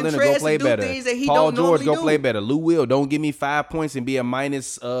asking Leonard, Trez go to play do better. things that he Paul don't George, normally go do. play better. Lou Will, don't give me 5 points and be a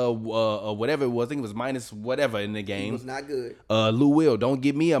minus whatever it was. I think it was minus whatever in the He game. was not good. Lou Will, don't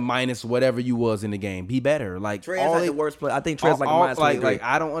give me a minus whatever you was in the game. Be better. Like Trez all like it- the worst player. I think Trez like a all- minus 23. like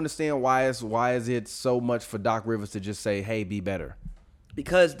I don't understand why is it so much for Doc Rivers to just say, "Hey, be better."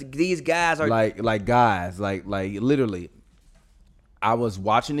 because these guys are Like guys, like literally. I was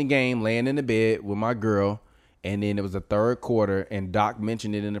watching the game, laying in the bed with my girl, and then it was the third quarter, and Doc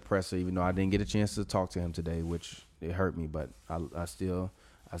mentioned it in the presser, even though I didn't get a chance to talk to him today, which it hurt me, but I still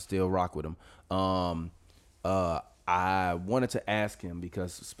rock with him. I wanted to ask him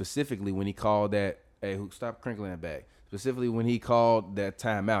because specifically when he called that, hey, stop crinkling that back. Specifically when he called that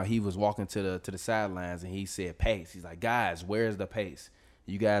timeout, he was walking to the sidelines and he said pace. He's like, guys, where's the pace?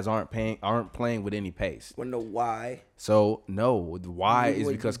 You guys aren't playing with any pace. Wanna know why? So no, why is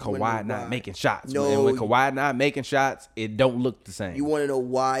You because wanna know Kawhi not why? making shots. No, And when Kawhi not making shots, it don't look the same. You want to know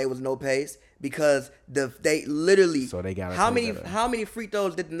why it was no pace? Because they literally. So they gotta how play many better. how many free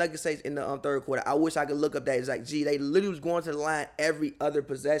throws did the Nuggets take in the third quarter? I wish I could look up that. It's like, gee, they literally was going to the line every other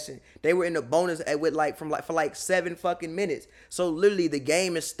possession. They were in the bonus for 7 fucking minutes. So literally the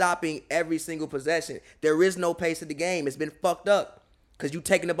game is stopping every single possession. There is no pace of the game. It's been fucked up. Because you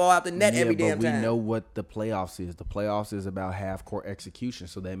taking the ball out the net every damn but time. we know what the playoffs is. The playoffs is about half court execution,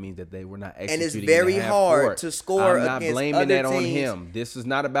 so that means that they were not executing. And it's in very the half hard court. to score I'm not against blaming other that on teams. him. This is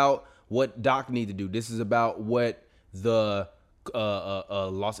not about what Doc need to do. This is about what the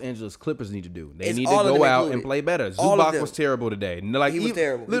Los Angeles Clippers need to do. They It's need to all of go them out included. and play better. All of Zubac them. was terrible today. Like He was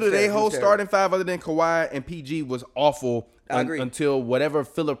terrible. He was Literally, their terrible. He whole was terrible. starting five, other than Kawhi and PG, was awful. I agree. Until whatever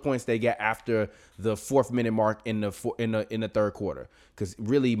filler points they got after the 4th minute mark in the third quarter, because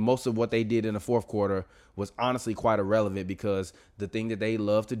really most of what they did in the fourth quarter was honestly quite irrelevant, because the thing that they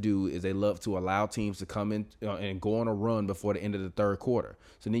love to do is they love to allow teams to come in and go on a run before the end of the third quarter.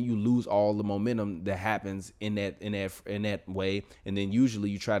 So then you lose all the momentum that happens in that way, and then usually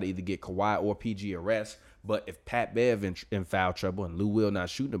you try to either get Kawhi or PG a rest. But if Pat Bev in foul trouble and Lou Will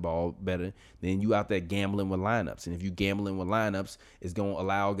not shooting the ball better, then you out there gambling with lineups. And if you gambling with lineups, it's going to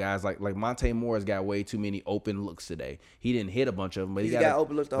allow guys like Monte Morris got way too many open looks today. He didn't hit a bunch of them, but He's got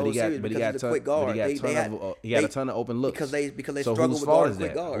open looks the whole series because he's a quick guard. He got a ton of open looks. Because they So struggle whose with fault guarding is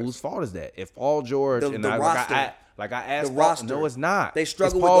quick that? guards. Whose fault is that? If Paul George The roster. I asked The Paul, roster. no, it's not. They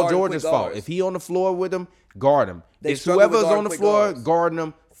struggle it's with Paul guarding George's quick fault. guards. If he on the floor with him, guard him. They It's struggle with whoever's guarding on the quick floor guards. guarding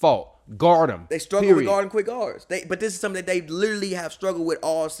them, fault. Guard them. They struggle period. with guarding quick guards. But this is something that they literally have struggled with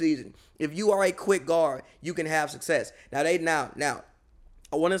all season. If you are a quick guard, you can have success. Now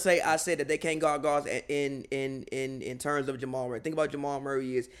I want to say I said that they can't guard guards in terms of Jamal Murray. Think about Jamal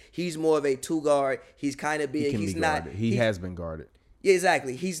Murray he's more of a 2 guard. He's kind of big. He can He's be not. guarded. He has been guarded. Yeah,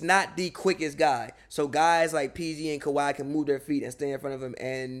 exactly. He's not the quickest guy. So guys like PG and Kawhi can move their feet and stay in front of him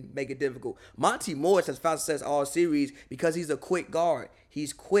and make it difficult. Monte Morris has found success all series because he's a quick guard.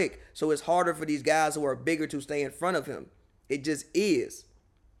 He's quick. So it's harder for these guys who are bigger to stay in front of him. It just is.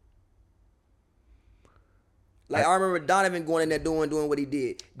 Like I remember Donovan going in there doing what he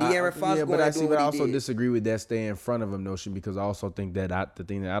did. De'Aaron Fox going in there doing what he I also did. disagree with that stay in front of him notion, because I also think that the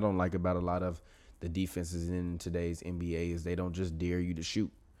thing that I don't like about a lot of the defenses in today's NBA is they don't just dare you to shoot.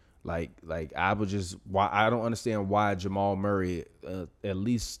 Like I don't understand why Jamal Murray at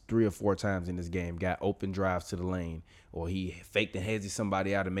least 3 or 4 times in this game got open drives to the lane, or he faked and hazy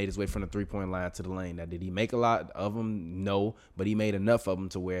somebody out and made his way from the 3-point line to the lane. Now, did he make a lot of them? No, but he made enough of them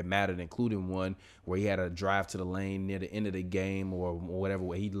to where it mattered, including one where he had a drive to the lane near the end of the game or whatever,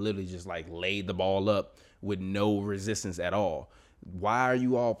 where he literally just like laid the ball up with no resistance at all. Why are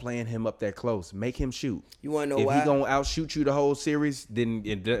you all playing him up that close? Make him shoot. You want to know if why? he gonna outshoot you the whole series, then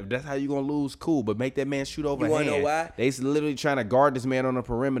if that's how you gonna lose, cool. But make that man shoot over You hand. wanna know why? They literally trying to guard this man on the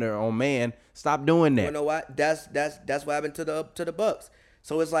perimeter on man. Stop doing that. You know what? That's what happened to the Bucks.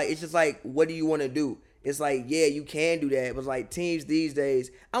 So it's just like, what do you want to do? It's like, yeah, you can do that. But like teams these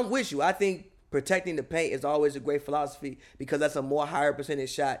days, I'm with you. I think protecting the paint is always a great philosophy because that's a more higher percentage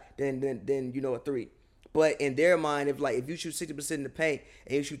shot than a 3. But in their mind, if you shoot 60% in the paint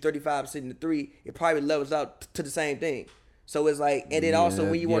and you shoot 35% in the 3, it probably levels out to the same thing. So it's like, and then also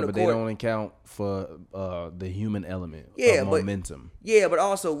when you on the but court, they don't account for the human element of but momentum. Yeah, but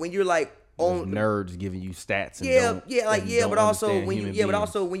also when you're like Those nerds giving you stats. And but also when you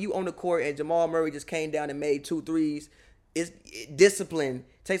beings. when you on the court and Jamal Murray just came down and made 2 threes, discipline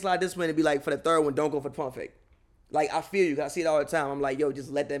takes a lot of discipline to be like, for the third one, don't go for the pump fake. Like, I feel you. I see it all the time. I'm like, yo,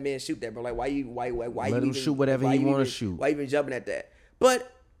 just let that man shoot that, bro. Like, why let him shoot whatever he want to shoot. Why you even jumping at that? But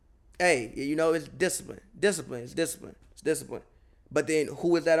hey, it's discipline. It's discipline. But then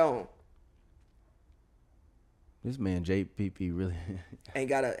who is that on? This man JPP really Ain't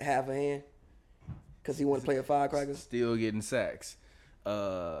got a half a hand because he want to play a firecrackers. still getting sacks.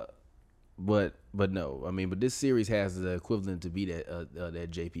 But no, I mean, but this series has the equivalent to be that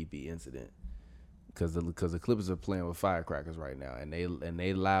JPP incident. Because the Clippers are playing with firecrackers right now, and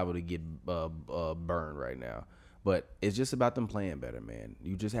they liable to get burned right now. But it's just about them playing better, man.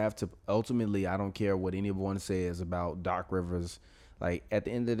 You just have to ultimately. I don't care what anyone says about Doc Rivers. Like, at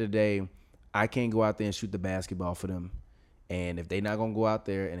the end of the day, I can't go out there and shoot the basketball for them. And if they're not gonna go out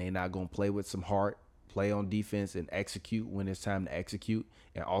there and they're not gonna play with some heart, play on defense and execute when it's time to execute,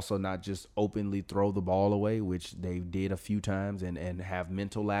 and also not just openly throw the ball away, which they did a few times, and have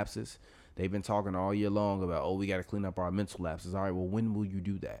mental lapses. They've been talking all year long about, we got to clean up our mental lapses. All right, well, when will you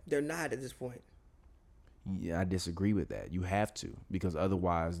do that? They're not at this point. Yeah, I disagree with that. You have to, because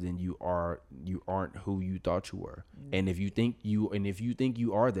otherwise, then you aren't who you thought you were. And if you think you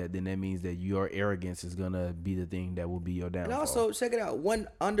are that, then that means that your arrogance is gonna be the thing that will be your downfall. And also, check it out. One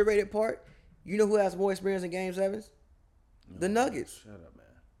underrated part. You know who has more experience in Game 7s? The Nuggets. Shut up, man.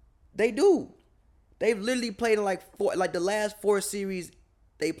 They do. They've literally played in the last 4 series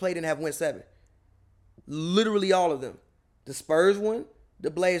they played in have won 7. Literally all of them. The Spurs won, the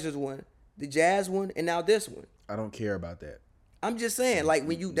Blazers won, the Jazz won, and now this one. I don't care about that. I'm just saying, like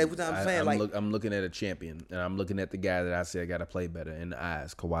when you, that's what I'm saying. I'm looking at a champion, and I'm looking at the guy that I said got to play better in the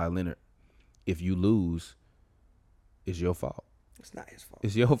eyes, Kawhi Leonard. If you lose, it's your fault. It's not his fault.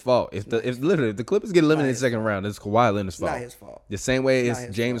 It's your fault. If the Clippers get eliminated in the second round, it's Kawhi Leonard's fault. It's not his fault. The same way It's it's not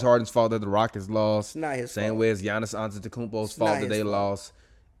his James fault. Harden's fault that the Rockets lost. It's not his Same fault. way it's Giannis Antetokounmpo's fault not that his they fault. lost.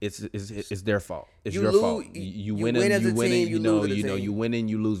 It's their fault. It's You your lose- fault. you You win win as a and you win team, and you lose as a team. you win and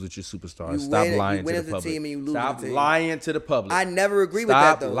you lose with your superstars. You Stop win- lying you win to as the a public. team and you lose Stop as a team. lying to the public. I never agree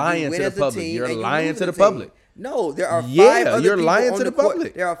Stop with that though. lying You win to the as a public. team You're and you lying lose to as a the team. public. No, there are Yeah, 5 other you're people lying on to the court.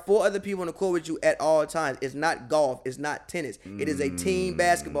 public. There are 4 other people on the court with you at all times. It's not golf. It's not tennis. It is a team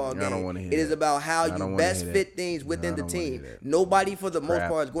basketball game. I don't wanna hear It is that. about how I don't you wanna best hear fit that. things within I the don't wanna team. hear that. Nobody, for the most Crap.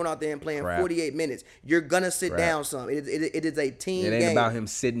 part, is going out there and playing Crap. 48 minutes. You're gonna sit Crap. down some. It is a team It game. ain't about him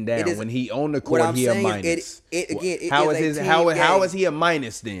sitting down. It is- When he on the what court, I'm he a saying is minus. it how is is a his team how game. is he a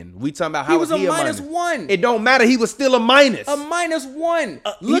minus then? We talking about He how was is he a minus minus 1. It don't matter. He was still a minus. A -1.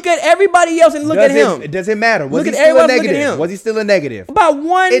 Look at everybody else and look at him. It doesn't matter. Was Look he at still a everybody, look at negative? him. Was he still a negative? About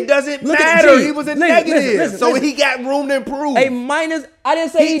 1. It doesn't Look at matter. G. He was a Listen, negative. listen, so listen. he got room to improve. A minus. I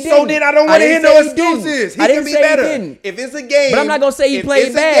didn't say he didn't. So then I don't want to hear didn't no say he didn't. excuses. He I can didn't be say better. he didn't. If it's a game, But I'm not gonna say he if played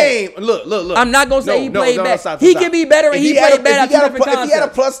it's bad. A game, look. I'm not gonna say he played bad. Stop. He can be better and If he had played a- bad if at he had a 2 different pl- If he had a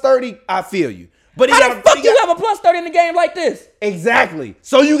concepts. plus 30, I feel you. But he How got the a fuck he you got- have a plus 30 in the game like this? Exactly.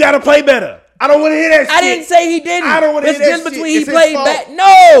 So you got to play better. I don't want to hear that shit. I didn't say he didn't. I don't want to It's hear that just shit. between he It's his played fault. bad.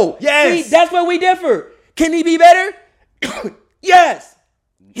 No. Yes. See, that's where we differ. Can he be better? Yes.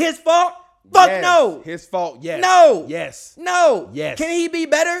 His fault? Fuck Yes. no. His fault. Yes. No. Yes. No. Yes. Can he be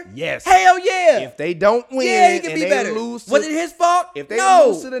better? Yes. Hell yeah. If they don't win yeah, he can and be they better. lose to, Was it his fault? if they no.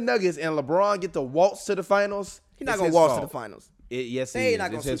 lose to the Nuggets and LeBron get to waltz to the finals, He's not it's gonna his waltz to fault. the finals. Yes, They he not is.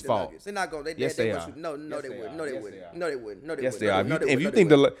 gonna It's sweep his the fault. Nuggets. They're not gonna. Yes, they are. No, Yes, they they wouldn't. are. No, they Yes, wouldn't. they are. No, they wouldn't. No, they Yes, wouldn't. they are. No, they If you wouldn't. think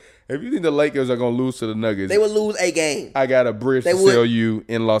No, they wouldn't. if you think the Lakers are gonna lose to the Nuggets, They would lose a game. I got a bridge They to would- sell you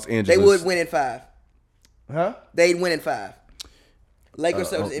in Los Angeles. They would win in 5. huh? They'd win in 5. Lakers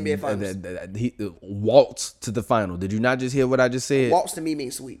to the NBA Finals. He waltz to the final. Did you not just hear what I just said? Waltz to me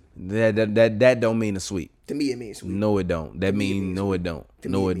means sweep. That don't mean a sweep. To me, it means sweep. No, it don't. That me, it mean means no, it don't.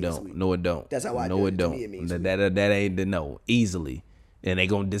 No, me, it it means don't. sweep. No, it don't. That's how I no, do it it. To don't. me, it means That ain't the no. Easily, and they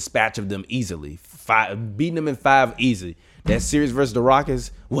gonna dispatch of them easily. Beating them in 5 easy. That series versus the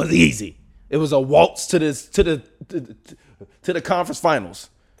Rockets was easy. It was a waltz to the conference finals.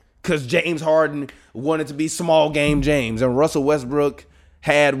 Because James Harden wanted to be small game James, and Russell Westbrook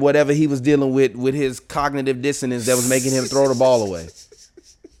had whatever he was dealing with his cognitive dissonance that was making him throw the ball away.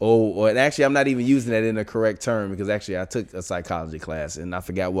 And actually, I'm not even using that in the correct term because actually I took a psychology class and I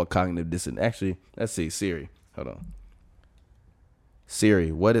forgot what cognitive dissonance. Actually, let's see. Siri, hold on.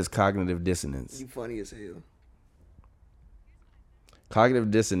 Siri, what is cognitive dissonance? You funny as hell.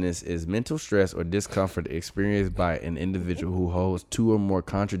 Cognitive dissonance is mental stress or discomfort experienced by an individual who holds 2 or more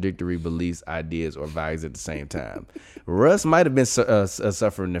contradictory beliefs, ideas, or values at the same time. Russ might have been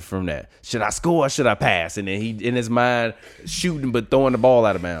suffering from that. Should I score or should I pass? And then he, in his mind, shooting but throwing the ball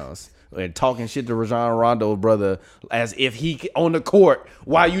out of bounds. And talking shit to Rajon Rondo's brother as if he on the court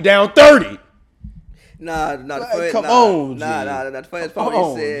while you down 30. Nah, Like, come on, G. The funniest part Come when he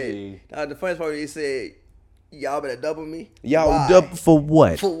on, said, the funniest part when he said, y'all better double me. Y'all Why? double for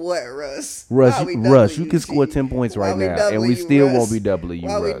what? For what, Russ? Russ, Why we Russ, doubling you can G? score 10 points Why right we now, and doubling we you, still Russ? won't be doubling you,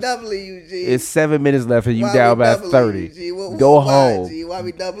 Why we Russ. doubling you, G? It's 7 minutes left and you Why down we by doubling 30. you, G? Go Why, home. G? Why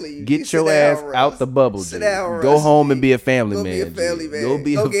we doubling you? G? Get Sit your down, ass Russ. out the bubble, Sit G. down, Go Russ, home G. and be a family Go man. be a family G. man. Go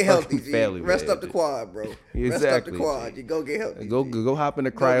be a get healthy, fucking G. family Rest man. up the quad, bro. Rest up the Exactly, quad, G. G. Go get healthy. Go hop in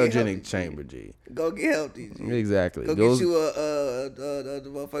the Go get healthy, cryogenic G. chamber, G. Go get healthy, G. Exactly. Go get you a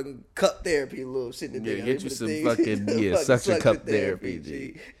motherfucking cup therapy, little shit. Yeah, get you some fucking, suction cup therapy,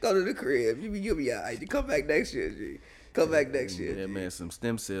 G. Go to the crib. You'll be all right. You come back next year, G. Come back next year. Yeah, G. man, some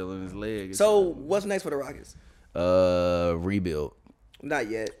stem cell in his leg. So what's next for the Rockets? Rebuild. Not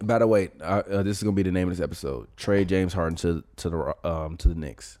yet. By the way, this is gonna be the name of this episode. Trade James Harden to the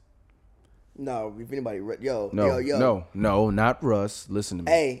Knicks. No, if anybody, yo, No, not Russ. Listen to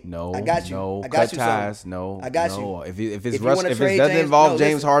me. Hey, no, I got you. No, I got cut you, ties. son. No, I got no. you. If it's If you Russ, wanna if it trade doesn't James- involve no,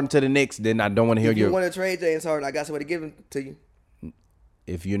 James listen. Harden to the Knicks, then I don't want to hear If you your. want to trade James Harden, I got somebody to give him to you.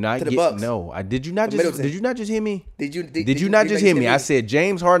 If you're not To the getting Bucks. no, did you not For just Middleton. did you not just hear me? Did you Did you not just hear me? I said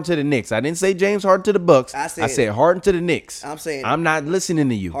James Harden to the Knicks. I didn't say James Harden to the Bucks. I I said- said Harden to the Knicks. I'm saying- I'm not listening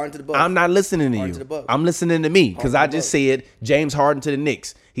to you. Harden to the Bucks. I'm not listening to Harden you. to the Bucks. I'm listening to me because Harden I to the just said James Harden to the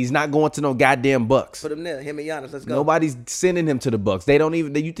Knicks. He's not going to no goddamn Bucks. Put him there. Him and Giannis. Let's go. Nobody's sending him to the Bucks. They don't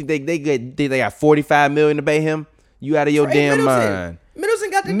even. You think they got $45 million to pay him? You out of your Trey damn Middleton. mind.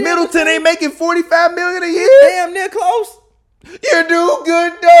 Middleton got the deal. Middleton ain't making $45 million a year. damn near close. You do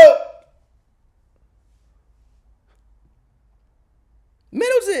good though.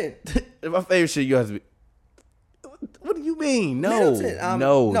 Middleton. My favorite shit you have to be. What do you mean? No, Middleton,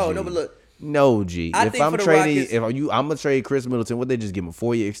 no, no, G. no, but look. No, G. I If think I'm for the trading, Rockets- I'm gonna trade Chris Middleton, what they just give him a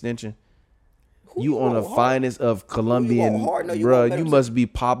 4-year extension? Who You on the want, Harden? finest of Colombian, want, Harden or you bruh. want You Middleton? must be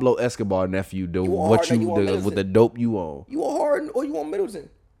Pablo Escobar nephew, though. You want What Harden or you, you want the, with Middleton? the dope you own? You want Harden or you want Middleton?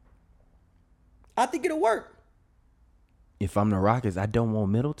 I think it'll work. If I'm the Rockets, I don't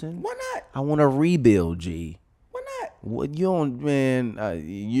want Middleton. Why not? I want a rebuild, G. Why not? What you on, man?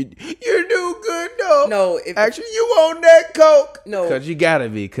 You do good though. No, if- actually, you on that coke. No. Cause you gotta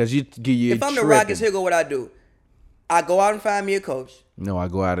be. Cause you. If I'm the Rockets, here go what I do. I go out and find me a coach. No, I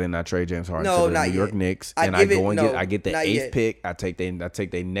go out and I trade James Harden No, to the not New York yet. Knicks, I and I give go it- and no, I get the not 8th yet. pick. I take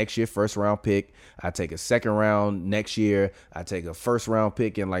their next year first round pick. I take a second round next year. I take a first round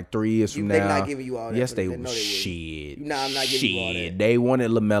pick in like 3 years from They now. not giving you all that Yes, for they them. They know they wouldn't. shit. Nah, I'm not giving you all that. They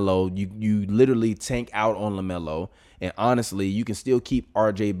wanted LaMelo. You literally tank out on LaMelo. And honestly, you can still keep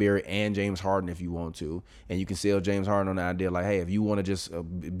R.J. Barrett and James Harden if you want to. And you can sell James Harden on the idea like, hey, if you want to just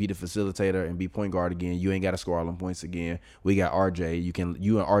be the facilitator and be point guard again, you ain't got to score all them points again. We got R.J. You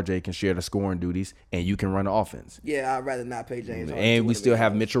and R.J. can share the scoring duties, and you can run the offense. Yeah, I'd rather not pay James Harden. And we $200 still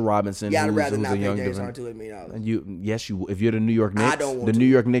have million. Mitchell Robinson, Yeah, I'd who's rather a not pay young James different. Harden $200 million. And if you're the New York Knicks, don't want the to. New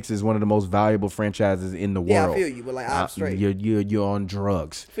York Knicks is one of the most valuable franchises in the Yeah, I world. feel you, but, like, I'm straight. You're on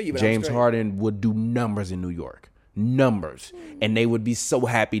drugs. feel you, but I'm James straight. Harden would do numbers in New York, numbers, and they would be so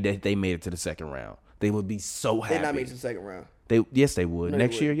happy that they made it to the second round. They would be so happy. They're not making it to the second round. Yes, they would. No, they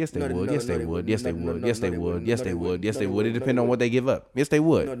Next year, wouldn't. yes, they No, would. no, Yes, no, they they would. wouldn't. Yes, they No, no, would. no, Yes, no, they they would. wouldn't. Yes, No, they they would. wouldn't. Yes, they No, they would. wouldn't. Yes, they No, would. they Depending on wouldn't. what they give up. Yes, they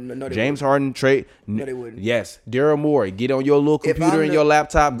would. No, they James wouldn't. Harden trade. No, they wouldn't. Yes, Daryl Morey, get on your little If computer I'm and the- your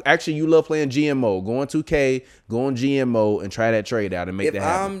laptop. Actually, you love playing GMO. Go on 2K, go on GMO, and try that trade out and make If that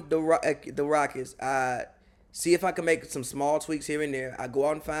happen. I'm the Rockets, I see if I can make some small tweaks here and there. I go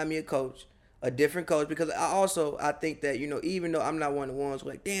out and find me a different coach, because I think that, even though I'm not one of the ones who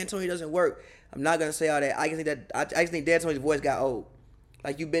like D'Antoni doesn't work, I'm not gonna say all that. I just think D'Antoni's voice got old.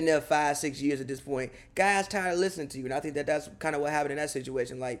 Like, you've been there 5-6 years at this point. Guys tired of listening to you, and I think that that's kind of what happened in that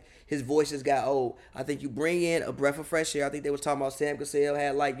situation. Like, his voice just got old. I think you bring in a breath of fresh air. I think they was talking about Sam Cassell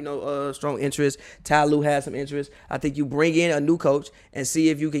had strong interest. Ty Lue had some interest. I think you bring in a new coach and see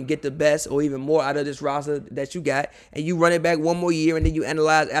if you can get the best or even more out of this roster that you got, and you run it back one more year, and then you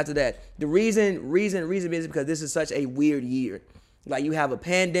analyze after that. The reason is because this is such a weird year. Like, you have a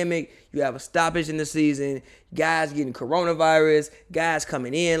pandemic, you have a stoppage in the season, guys getting coronavirus, guys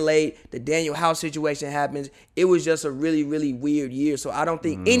coming in late, the Daniel House situation happens. It was just a really, really weird year. So I don't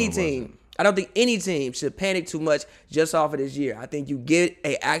think any team should panic too much just off of this year. I think you get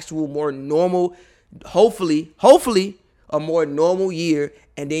a actual more normal, hopefully a more normal year,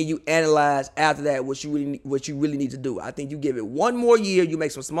 and then you analyze after that what you really need to do. I think you give it one more year, you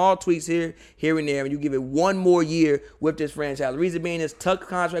make some small tweaks here and there, and you give it one more year with this franchise. The reason being is Tuck's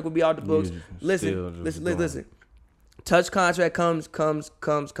contract will be out the books. Listen. Tuck's contract comes out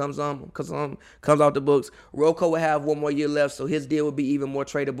the books. Rocco will have one more year left, so his deal will be even more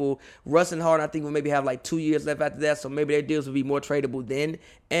tradable. Russ and Harden, I think, will maybe have like 2 years left after that, so maybe their deals will be more tradable then.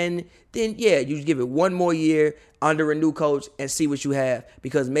 And then, yeah, you just give it one more year under a new coach and see what you have,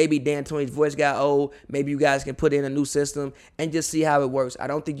 because maybe D'Antoni's voice got old. Maybe you guys can put in a new system and just see how it works. I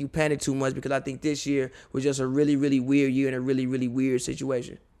don't think you panic too much, because I think this year was just a really, really weird year and a really, really weird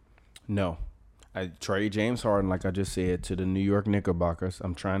situation. No. I trade James Harden, like I just said, to the New York Knickerbockers.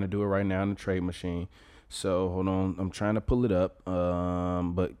 I'm trying to do it right now in the trade machine. So, hold on. I'm trying to pull it up.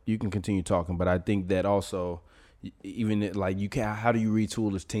 But you can continue talking. But I think that also, even like how do you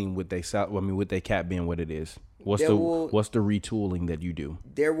retool this team with their cap being what it is? What's the retooling that you do?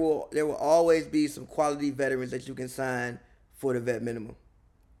 There will always be some quality veterans that you can sign for the vet minimum.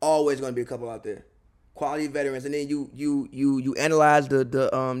 Always going to be a couple out there, quality veterans, and then you analyze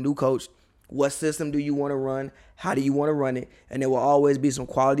the new coach. What system do you want to run? How do you want to run it? And there will always be some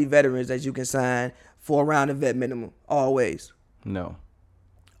quality veterans that you can sign for around the vet minimum. Always. No.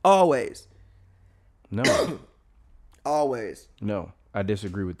 Always. No. Always. No. I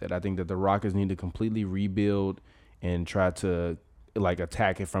disagree with that. I think that the Rockets need to completely rebuild and try to like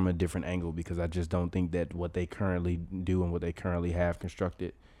attack it from a different angle, because I just don't think that what they currently do and what they currently have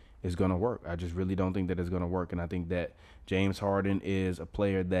constructed is going to work. I just really don't think that it's going to work. And I think that James Harden is a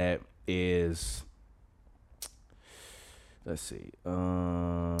player that is, let's see.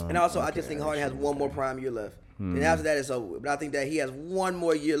 And also, I just think Harden has one more prime year left. And after that, it's over. But I think that he has one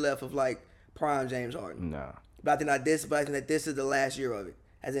more year left of like prime James Harden. Nah. But I think that this is the last year of it.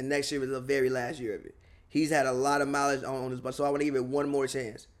 As in next year is the very last year of it. He's had a lot of mileage on his butt, so I want to give it one more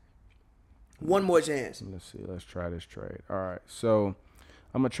chance. One more chance. Let's see. Let's try this trade. All right. So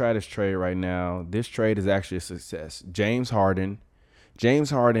I'm going to try this trade right now. This trade is actually a success. James Harden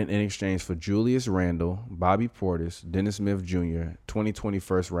in exchange for Julius Randle, Bobby Portis, Dennis Smith Jr., 2020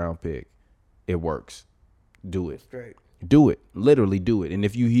 first round pick. It works. Do it. Great. Do it. Literally do it. And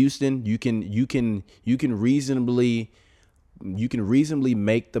if you Houston, you can reasonably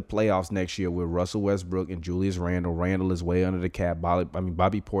make the playoffs next year with Russell Westbrook and Julius Randle. Randle is way under the cap.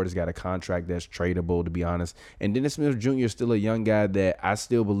 Bobby Portis got a contract that's tradable, to be honest. And Dennis Smith Jr. is still a young guy that I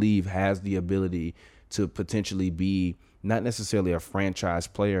still believe has the ability to potentially be not necessarily a franchise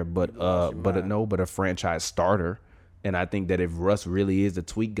player, but a franchise starter. And I think that if Russ really is the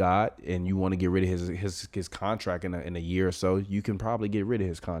tweak god and you want to get rid of his contract in a year or so, you can probably get rid of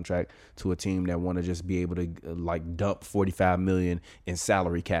his contract to a team that want to just be able to like dump $45 million in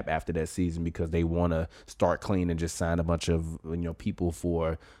salary cap after that season, because they want to start clean and just sign a bunch of people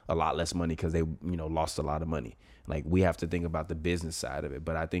for a lot less money because they lost a lot of money. Like, we have to think about the business side of it.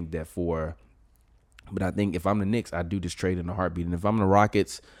 But I think if I'm the Knicks, I do this trade in a heartbeat. And if I'm the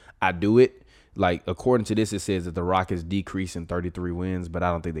Rockets, I do it. Like, according to this, it says that the Rockets decrease in 33 wins, but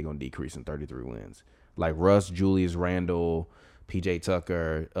I don't think they're going to decrease in 33 wins. Like, Russ, Julius Randle, P.J.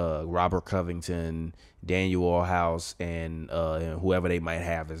 Tucker, Robert Covington, Daniel Allhouse, and whoever they might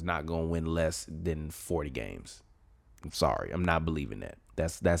have is not going to win less than 40 games. I'm sorry. I'm not believing that.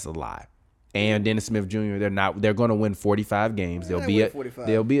 That's a lie. And Dennis Smith Jr., they're going to win 45 games.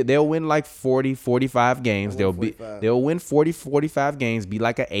 They'll win like 40, 45 games. They'll win 40, 45 games, be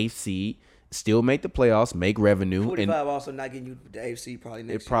like an 8th seed. Still make the playoffs, make revenue. 45 and also not getting you the AFC probably next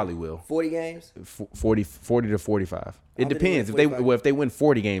year. It probably will. 40 games? 40 to 45. It depends. If they win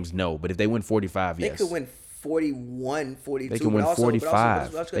 40 games, no. But if they win 45, yes. They could win 41, 42. They can win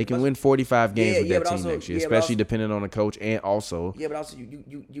 45. They can win 45 games with that team next year, especially depending on the coach and also. Yeah, but also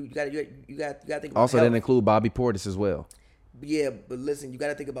you got to think about also health. That include Bobby Portis as well. Yeah, but listen, you got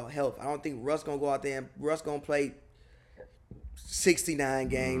to think about health. I don't think Russ going to go out there and Russ going to play 69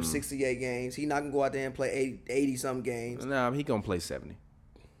 games, 68 games. He not going to go out there and play 80 some games. Nah, he going to play 70.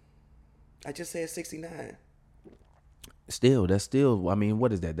 I just said 69. That's still. I mean,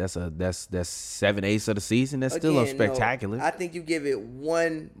 what is that? That's 7/8 of the season. That's still spectacular. No, I think you give it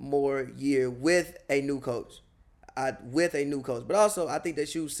one more year with a new coach. But also, I think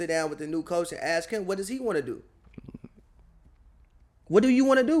that you sit down with the new coach and ask him, what does he want to do? What do you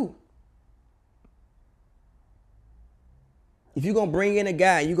want to do? If you're going to bring in a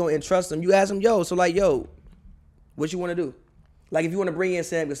guy and you're going to entrust him, you ask him, what you want to do? Like, if you want to bring in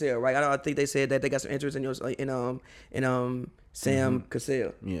Sam Cassell, right? I think they said that they got some interest in Sam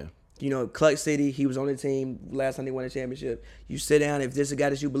Cassell. Yeah. Clutch City, he was on the team last time they won a championship. You sit down, if this is a guy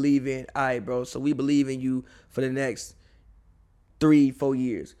that you believe in, all right, bro, so we believe in you for the next 3-4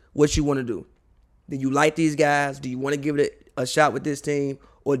 years. What you want to do? Do you like these guys? Do you want to give it a shot with this team?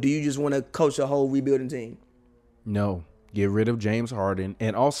 Or do you just want to coach a whole rebuilding team? No. Get rid of James Harden.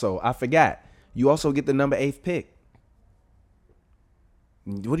 And also, I forgot, you also get the number 8th pick.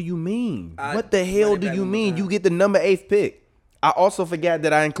 What do you mean? What the hell do you mean? You get the number 8th pick. I also forgot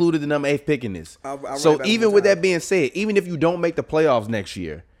that I included the number 8th pick in this. So even with that being said, even if you don't make the playoffs next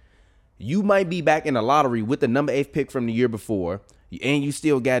year, you might be back in the lottery with the number 8th pick from the year before, and you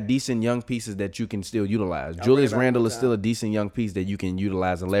still got decent young pieces that you can still utilize. Julius Randle is still a decent young piece that you can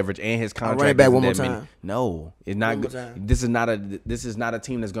utilize and leverage, and his contract. I'll run it back one more time. No, it's not good. This is not a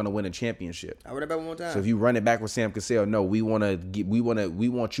team that's going to win a championship. I'll run it back one more time. So if you run it back with Sam Cassell, no, we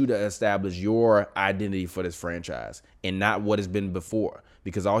want you to establish your identity for this franchise and not what has been before.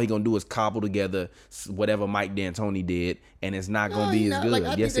 Because all he gonna do is cobble together whatever Mike D'Antoni did, and it's not gonna be as good.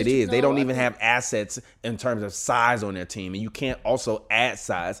 Like, yes, it is. They don't even have assets in terms of size on their team, and you can't also add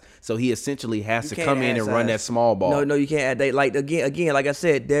size. So he essentially has to come in and run that small ball. No, you can't add that. Like again, like I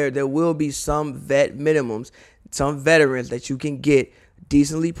said, there will be some vet minimums, some veterans that you can get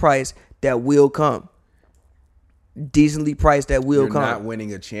decently priced that will come. You're not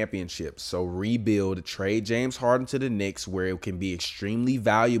winning a championship, so rebuild, trade James Harden to the Knicks where it can be extremely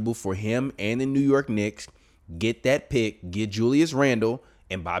valuable for him and the New York Knicks. Get that pick, get Julius Randle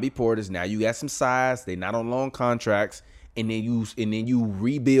and Bobby Portis. Now you got some size. They're not on long contracts, and then you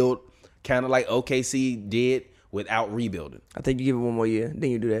rebuild, kind of like OKC did without rebuilding. I think you give it one more year,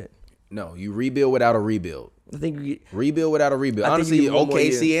 then you do that. No, you rebuild without a rebuild. I think you get, Rebuild without a rebuild. I think you Honestly, give it one more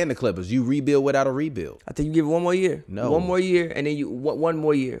OKC and the Clippers, you rebuild without a rebuild. I think you give it one more year. No. One more year, and then you one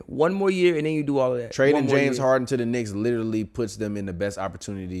more year, and then you do all of that. Trading One more James year. Harden to the Knicks literally puts them in the best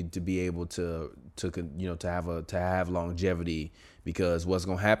opportunity to be able to have longevity, because what's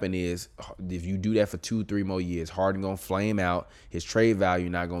gonna happen is if you do that for 2-3 more years, Harden gonna flame out. His trade value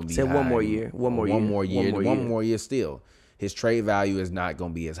not gonna be Say high. one more year. One more year Still. His trade value is not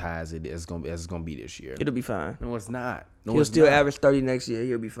gonna be as high as it's gonna be this year. It'll be fine. No, it's not. No, He'll it's still not. average 30 next year.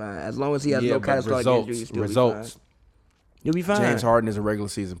 He'll be fine. As long as he has no but catastrophic injury, he'll still results. be fine. You'll be fine. James Harden is a regular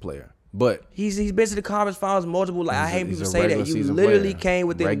season player, but He's been to the conference finals multiple. Like I hate he's people a say that. regular You season literally player. came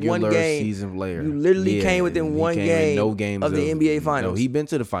within Regular one game. season player. You literally Yeah, came within he one came in game no games of the NBA finals. No, he been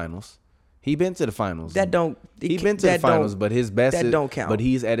to the finals. He been to the finals. That don't. He been to the finals, but his best. That don't count. But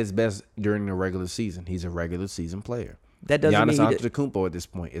he's at his best during the regular season. He's a regular season player. That doesn't Giannis mean he Antetokounmpo at this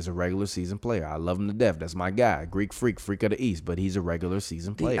point is a regular season player. I love him to death. That's my guy. Greek freak of the East. But he's a regular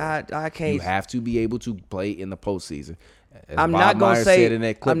season player. I can't. You have to be able to play in the postseason. As I'm Bob not gonna Myers say- said in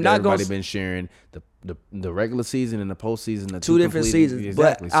that clip I'm that not gonna everybody s- been sharing, the regular season and the postseason are two different completely- seasons.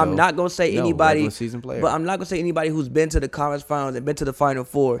 Exactly. But I'm So, not gonna say no, anybody. regular season player. But I'm not gonna say anybody who's been to the conference finals and been to the Final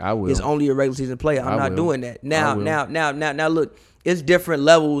Four I will. is only a regular season player. I'm I not will. doing that. I will. Now, look, it's different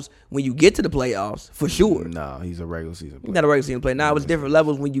levels when you get to the playoffs for sure. No, he's a regular season player. You're not a regular season player. Now it's different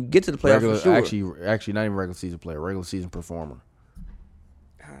levels when you get to the playoffs Regular, for sure. actually, not even regular season player. Regular season performer.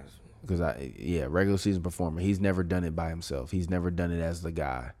 Because regular season performer. He's never done it by himself. He's never done it as the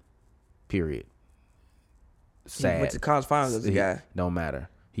guy. Period. Sad. He went to conference finals as a guy. Don't matter.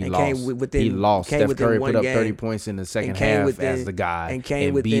 He And lost. came within- he lost. came Steph within Curry one put up game. 30 points in the second And came half within- as the guy and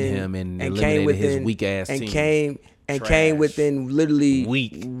came beat within- him and and eliminated came his within- weak ass and team. came Trash. within literally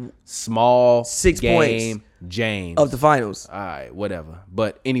Weak, small, 6 game, points James of the finals. All right, whatever.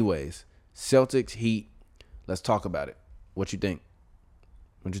 But anyways, Celtics, Heat. Let's talk about it. What you think?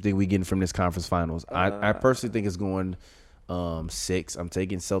 What you think we getting from this conference finals? I personally think it's going 6. I'm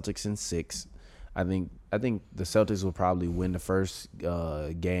taking Celtics in 6. I think the Celtics will probably win the first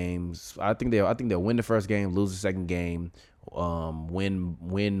games. I think they'll win the first game, lose the second game,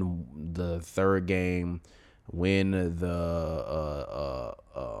 win the third game,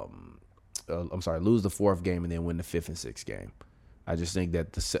 lose the fourth game, and then win the fifth and sixth game. I just think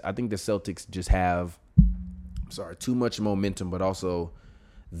that the Celtics just have too much momentum, but also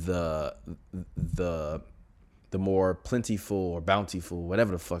the more plentiful or bountiful,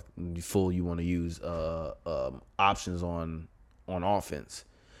 whatever the fuck full you want to use, options on offense.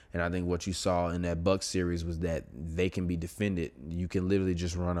 And I think what you saw in that Bucks series was that they can be defended. You can literally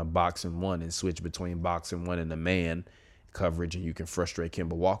just run a box and one and switch between box and one and the man coverage, and you can frustrate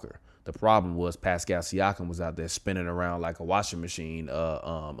Kemba Walker. The problem was Pascal Siakam was out there spinning around like a washing machine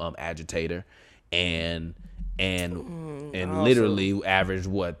agitator, and literally averaged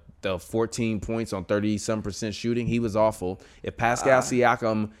what, the 14 points on 30-some% shooting. He was awful. If Pascal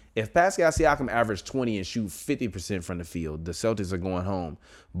Siakam averaged 20 and shoot 50% from the field, the Celtics are going home.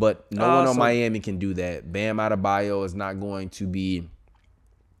 But no one on Miami can do that. Bam Adebayo is not going to be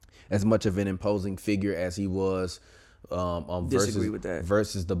as much of an imposing figure as he was Disagree with that.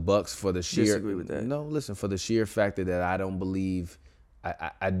 versus the Bucks for the sheer. Disagree with that. No, listen, for the sheer factor that I don't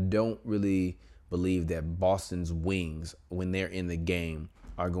really believe that Boston's wings, when they're in the game,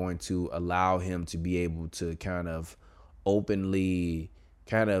 are going to allow him to be able to kind of openly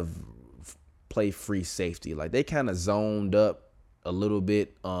play free safety. Like they kind of zoned up a little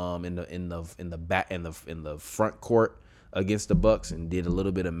bit in the front court against the Bucks and did a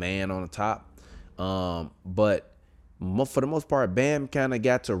little bit of man on the top. But for the most part, Bam kind of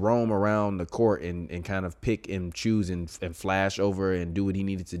got to roam around the court and kind of pick and choose and flash over and do what he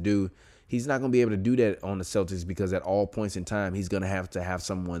needed to do. He's not going to be able to do that on the Celtics because at all points in time, he's going to have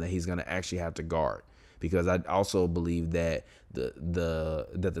someone that he's going to actually have to guard. Because I also believe that the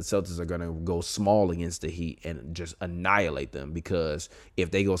Celtics are going to go small against the Heat and just annihilate them. Because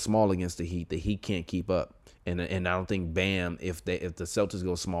if they go small against the Heat can't keep up. And I don't think Bam, if the Celtics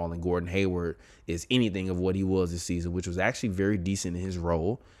go small and Gordon Hayward is anything of what he was this season, which was actually very decent in his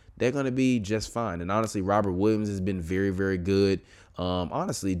role, they're going to be just fine. And honestly, Robert Williams has been very, very good.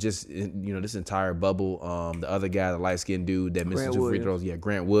 Honestly, just, this entire bubble, the other guy, the light-skinned dude that missed two free throws,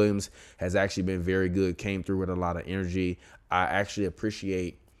 Grant Williams has actually been very good, came through with a lot of energy. I actually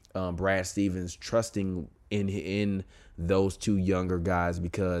appreciate Brad Stevens trusting in those two younger guys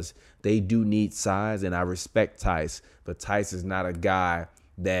because they do need size, and I respect Tice, but Tice is not a guy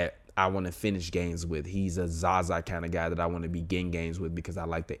that I want to finish games with. He's a Zaza kind of guy that I want to begin games with because I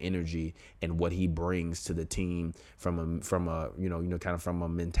like the energy and what he brings to the team from a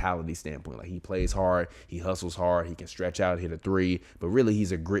mentality standpoint. Like, he plays hard, he hustles hard, he can stretch out, hit a three, but really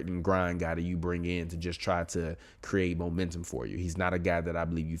he's a grit and grind guy that you bring in to just try to create momentum for you. He's not a guy that I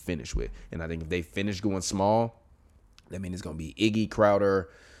believe you finish with. And I think if they finish going small, that means it's going to be Iggy, Crowder,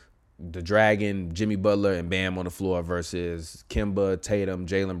 the Dragon, Jimmy Butler, and Bam on the floor versus Kemba, Tatum,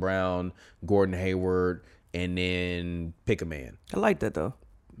 Jaylen Brown, Gordon Hayward, and then pick a man. I like that though.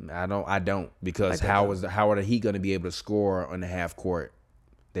 I don't because like how are the Heat going to be able to score on the half court?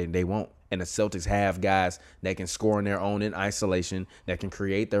 They won't. And the Celtics have guys that can score on their own in isolation, that can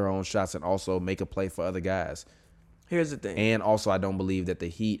create their own shots and also make a play for other guys. Here's the thing. And also, I don't believe that the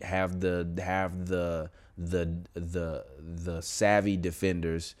Heat have the savvy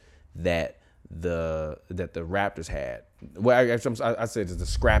defenders that the Raptors had. Well, I said it's the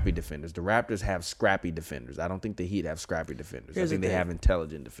scrappy defenders. The Raptors have scrappy defenders. I don't think the Heat have scrappy defenders. I think they have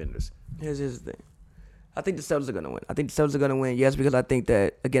intelligent defenders. Here's the thing. I think the Celtics are going to win. I think the Celtics are going to win, yes, because I think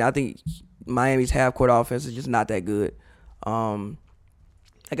that, again, I think Miami's half-court offense is just not that good.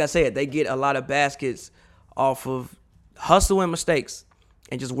 Like I said, they get a lot of baskets off of hustle and mistakes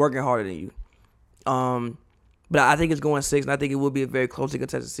and just working harder than you. But I think it's going 6, and I think it will be a very closely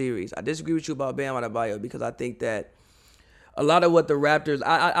contested series. I disagree with you about Bam Adebayo because I think that a lot of what the Raptors –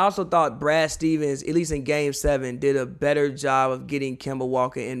 I also thought Brad Stevens, at least in Game 7, did a better job of getting Kemba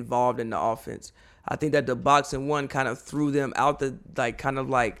Walker involved in the offense. I think that the box and one kind of threw them out took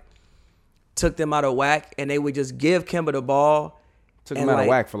them out of whack, and they would just give Kemba the ball. Took him out of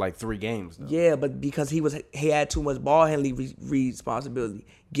whack for like 3 games, though. Yeah, but because he had too much ball handling responsibility.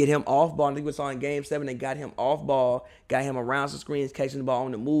 Get him off ball. I think we saw in Game 7 they got him off ball, got him around some screens, catching the ball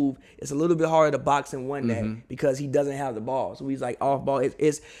on the move. It's a little bit harder to box and one that because he doesn't have the ball. So he's like off ball.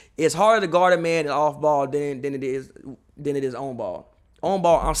 It's harder to guard a man in off ball than it is on ball. On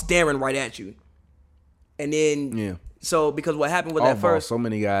ball, I'm staring right at you. And then So because what happened with that first, so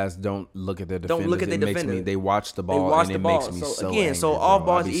many guys don't look at their defenders. They watch the ball, they watch and the it ball. makes me so again, angry, so bro. off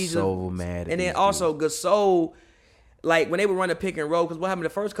ball is I'd be easy. so mad. And then also Gasol, like when they would run a pick and roll, because what happened the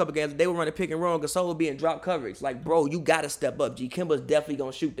first couple games, they would run a pick and roll, and Gasol would be in drop coverage. Like, bro, you got to step up. G. Kimba's definitely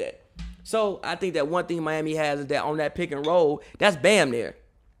gonna shoot that. So I think that one thing Miami has is that on that pick and roll, that's Bam there.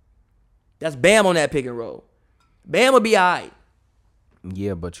 That's Bam on that pick and roll. Bam will be all right.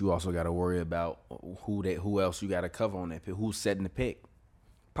 Yeah, but you also got to worry about who else you got to cover on that pick. Who's setting the pick?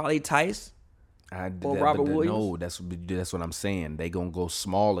 Probably Tice or Robert Williams. No, that's what I'm saying. They gonna go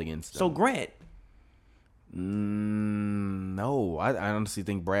small against them. So Grant. No, I honestly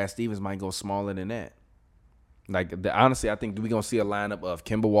think Brad Stevens might go smaller than that. Honestly, I think we're gonna see a lineup of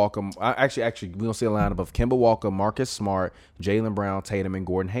Kemba Walker. Actually, we're gonna see a lineup of Kemba Walker, Marcus Smart, Jaylen Brown, Tatum, and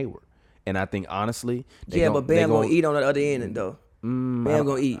Gordon Hayward. And I think honestly, but Bam gonna eat on the other end though. Bam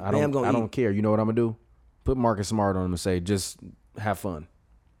gonna eat. I don't care. You know what I'm gonna do? Put Marcus Smart on him and say, just have fun.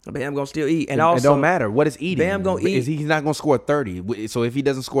 Bam gonna still eat, and it also don't matter what is eating. Bam gonna eat. He's not gonna score 30. So if he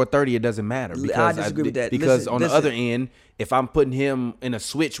doesn't score 30, it doesn't matter. I disagree with that. Because on the other end, if I'm putting him in a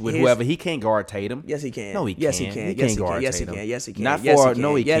switch with whoever, he can't guard Tatum. Yes, he can. No, he can't. Yes, he can. He can't guard yes, Tatum. He can. Yes, he can. Not yes, for he can.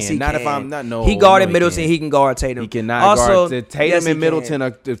 no, he yes, can. He not can. if I'm not. No, he guarded no, Middleton. He can guard Tatum. He cannot guard Tatum yes, and Middleton.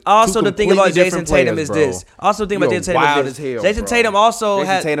 Are also, the thing about Jason Tatum is this. Also, the thing about Jason Tatum is this. Jason Tatum also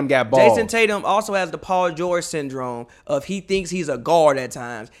has. Tatum got balls. Jason Tatum also has the Paul George syndrome of he thinks he's a guard at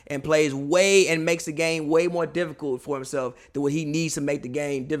times and plays and makes the game way more difficult for himself than what he needs to make the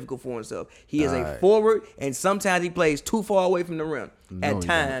game difficult for himself. He is a forward, and sometimes he plays too far away from the rim at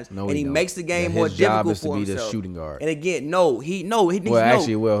times, and he makes the game more difficult for himself. His job is to be the shooting guard. And again, he's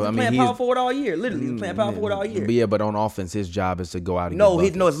playing power forward all year. Literally, he's playing power forward all year. Yeah, but on offense, his job is to go out and get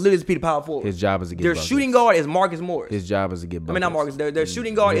buckets. It's literally to be the power forward. His job is to get their buckets. Shooting guard is Marcus Morris. His job is to get buckets. I mean, not Marcus. Their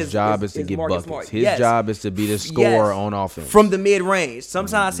shooting guard is to get Marcus buckets. Morris. His job is to be the scorer on offense from the mid range.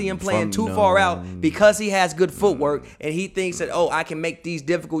 Sometimes I see him playing too far out because he has good footwork and he thinks that I can make these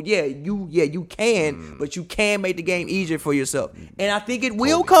difficult. You can, but you can make the game easier for yourself. And I think it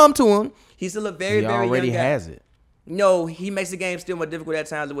will come to him. He's still a very, very young guy. He already has it. No, he makes the game still more difficult at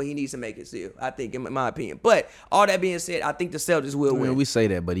times than what he needs to make it still, I think, in my opinion. But all that being said, I think the Celtics will win. We say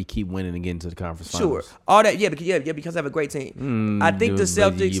that, but he keep winning and getting to the conference finals. Sure. All that, because they have a great team. I think the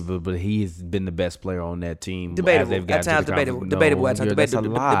Celtics... But he's been the best player on that team. Debatable. At times, debatable. Debatable at times. That's a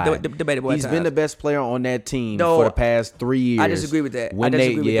lie. Debatable at times. He's been the best player on that team for the past 3 years. I disagree with that. Don't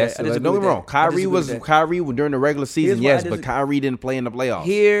get me wrong. Kyrie during the regular season, yes, but Kyrie didn't play in the playoffs.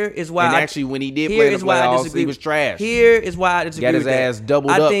 Here is why... And actually, when he did play in the playoffs, he was trash. trash. Here is why I disagree Got his with that. ass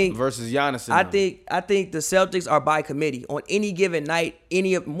doubled I up think, versus Giannis. And I them. think the Celtics are by committee on any given night.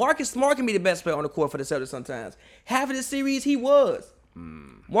 Marcus Smart can be the best player on the court for the Celtics sometimes. Half of the series he was.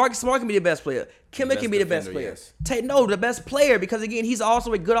 Marcus Smart can be the best player. Kemba Best can be the best defender, player. yes. The best player because again he's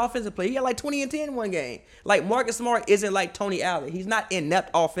also a good offensive player. He had like 20 and 10 in one game. Like Marcus Smart isn't like Tony Allen. He's not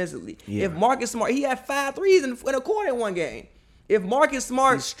inept offensively. Yeah. If Marcus Smart, he had 5 threes in a quarter in one game. If Marcus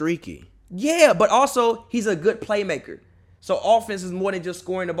Smart, He's streaky. yeah, but also he's a good playmaker. So offense is more than just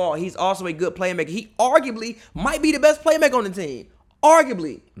scoring the ball. He's also a good playmaker. He arguably might be the best playmaker on the team.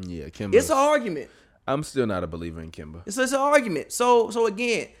 Arguably. Yeah, Kimba. It's an argument. I'm still not a believer in Kimba. It's an argument. So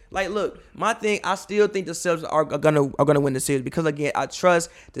again, like look, my thing, I still think the Celtics are gonna win the series because again, I trust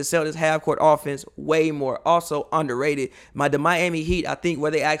the Celtics half court offense way more. Also underrated. The Miami Heat, I think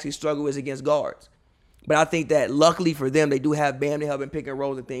where they actually struggle is against guards. But I think that luckily for them, they do have Bam to help in pick and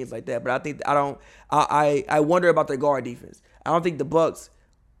rolls and things like that. But I think I wonder about their guard defense. I don't think the Bucks.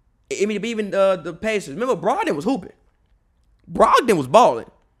 I mean, even the Pacers. Remember, Brogdon was hooping. Brogdon was balling.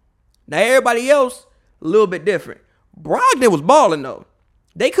 Now everybody else a little bit different. Brogdon was balling though.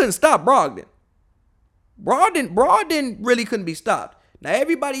 They couldn't stop Brogdon. Brogdon really couldn't be stopped. Now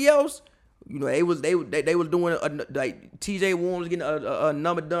everybody else, they was doing like T.J. Warren was getting a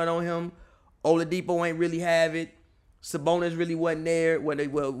number done on him. Oladipo ain't really have it. Sabonis really wasn't there when he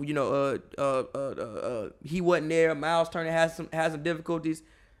wasn't there. Miles Turner has some difficulties.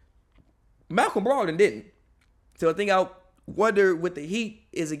 Malcolm Brogdon didn't. So the thing I wonder with the Heat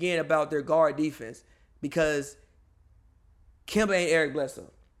is again about their guard defense because Kemba ain't Eric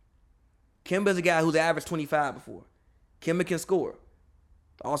Bledsoe. Kemba's a guy who's averaged 25 before. Kemba can score.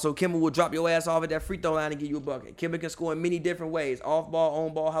 Also, Kemba will drop your ass off at that free throw line and give you a bucket. Kemba can score in many different ways, off ball,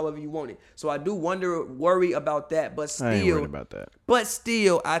 on ball, however you want it. So I do worry about that, but still, I ain't worried about that. But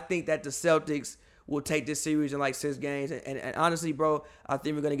still, I think that the Celtics will take this series in like 6 games. And honestly, bro, I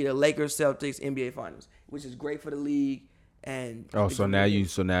think we're gonna get a Lakers-Celtics NBA Finals, which is great for the league. And So now you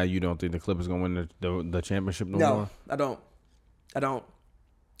don't think the Clippers gonna win the championship no more? No, I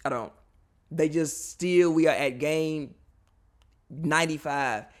don't. They just still, we are at game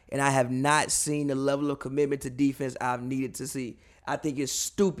 95, and I have not seen the level of commitment to defense I've needed to see. I think it's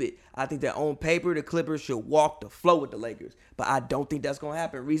stupid. I think that on paper, the Clippers should walk the floor with the Lakers, but I don't think that's going to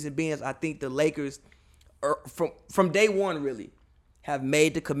happen. Reason being is I think the Lakers, from day one really, have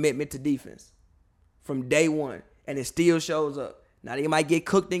made the commitment to defense. From day one, and it still shows up. Now, they might get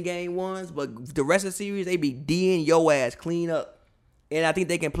cooked in game ones, but the rest of the series, they be D'ing your ass clean up. And I think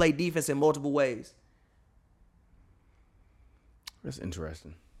they can play defense in multiple ways. That's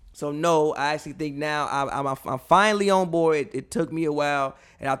interesting. So no, I actually think now I'm finally on board. It took me a while,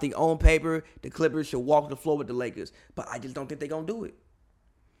 and I think on paper the Clippers should walk the floor with the Lakers, but I just don't think they're gonna do it.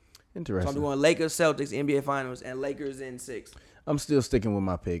 Interesting. So I'm doing Lakers, Celtics, NBA Finals, and Lakers in 6. I'm still sticking with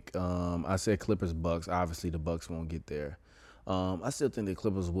my pick. I said Clippers, Bucks. Obviously, the Bucks won't get there. I still think the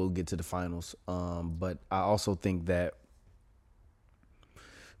Clippers will get to the finals, but I also think that,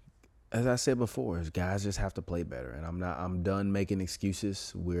 as I said before, guys just have to play better, and I'm done making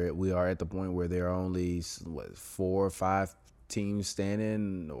excuses. We are at the point where there are only 4 or 5 teams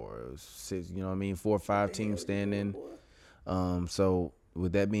standing, or 6. You know what I mean? 4 or 5 teams standing. So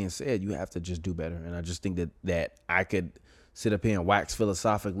with that being said, you have to just do better, and I just think that I could sit up here and wax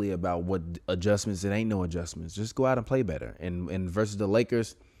philosophically about what adjustments. It ain't no adjustments. Just go out and play better. And versus the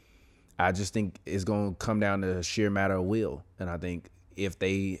Lakers, I just think it's going to come down to a sheer matter of will, and I think if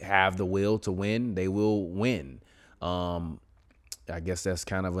they have the will to win, they will win. I guess that's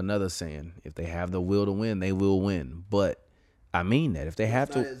kind of another saying. If they have the will to win, they will win. But I mean that if they have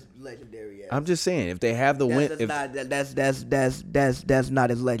to, as legendary as. I'm just saying if they have the win. That's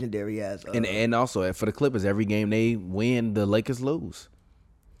not as legendary as. And also for the Clippers, every game they win, the Lakers lose.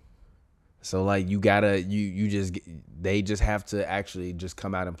 So like they just have to actually just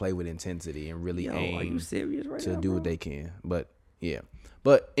come out and play with intensity and really aim. Are you serious right to now, do bro? what they can. But yeah.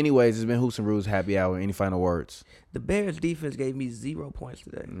 But anyways, it's been Hoops and Rules Happy Hour. Any final words? The Bears defense gave me 0 points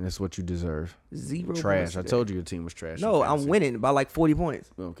today. That's what you deserve. 0 Trash. points I today. told you your team was trash. No, in I'm fantasy. winning by like 40 points.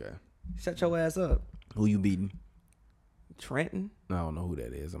 Okay. Shut your ass up. Who you beating? Trenton? I don't know who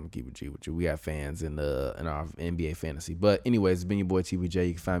that is. I'm gonna keep it G with you. We got fans in our NBA fantasy. But anyways, it's been your boy TPJ.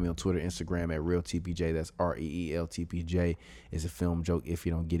 You can find me on Twitter, Instagram at RealTPJ. That's ReelTPJ. It's a film joke. If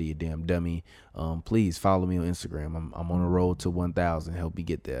you don't get it, you damn dummy. Please follow me on Instagram. I'm on the road to 1,000. Help me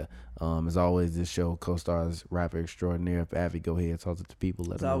get there. As always, this show co-stars rapper extraordinaire Pavi. Go ahead, talk to the people.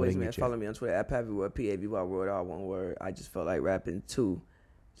 Let As them know always, they can man, get you. follow me on Twitter at Pavyworld, P-A-V-Y World, all one word. I just felt like rapping 2.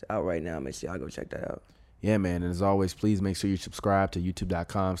 It's out right now. Make sure y'all go check that out. Yeah, man. And as always, please make sure you subscribe to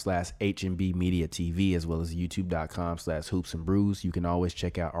youtube.com/HMB Media TV, as well as youtube.com/Hoops and Brews. You can always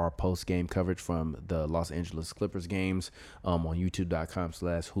check out our post-game coverage from the Los Angeles Clippers games on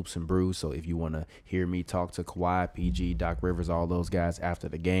youtube.com/Hoops and Brews. So if you want to hear me talk to Kawhi, PG, Doc Rivers, all those guys after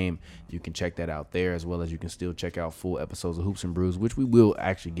the game, you can check that out there, as well as you can still check out full episodes of Hoops and Brews, which we will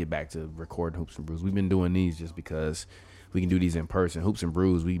actually get back to recording Hoops and Brews. We've been doing these just because we can do these in person. Hoops and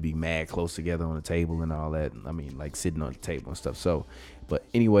Brews, we be mad close together on the table and all that. I mean, like sitting on the table and stuff. So, but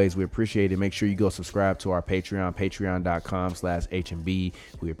anyways, we appreciate it. Make sure you go subscribe to our Patreon, patreon.com/HMB.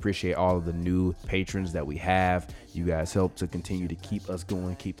 We appreciate all of the new patrons that we have. You guys help to continue to keep us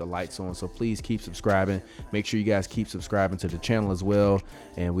going, keep the lights on. So please keep subscribing. Make sure you guys keep subscribing to the channel as well.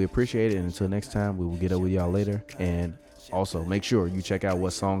 And we appreciate it. And until next time, we will get up with y'all later. And also, make sure you check out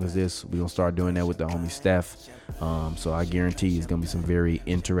What Song Is This? We're going to start doing that with the homie Steph. So I guarantee it's going to be some very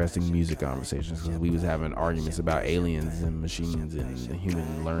interesting music conversations, because we was having arguments about aliens and machines and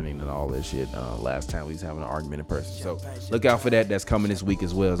human learning and all that shit last time we was having an argument in person. So look out for that. That's coming this week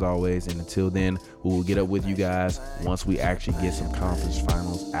as well, as always. And until then, we will get up with you guys once we actually get some conference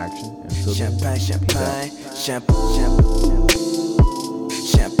finals action. And until then, champagne, champagne,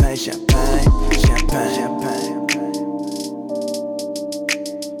 champagne, champagne, champagne, champagne.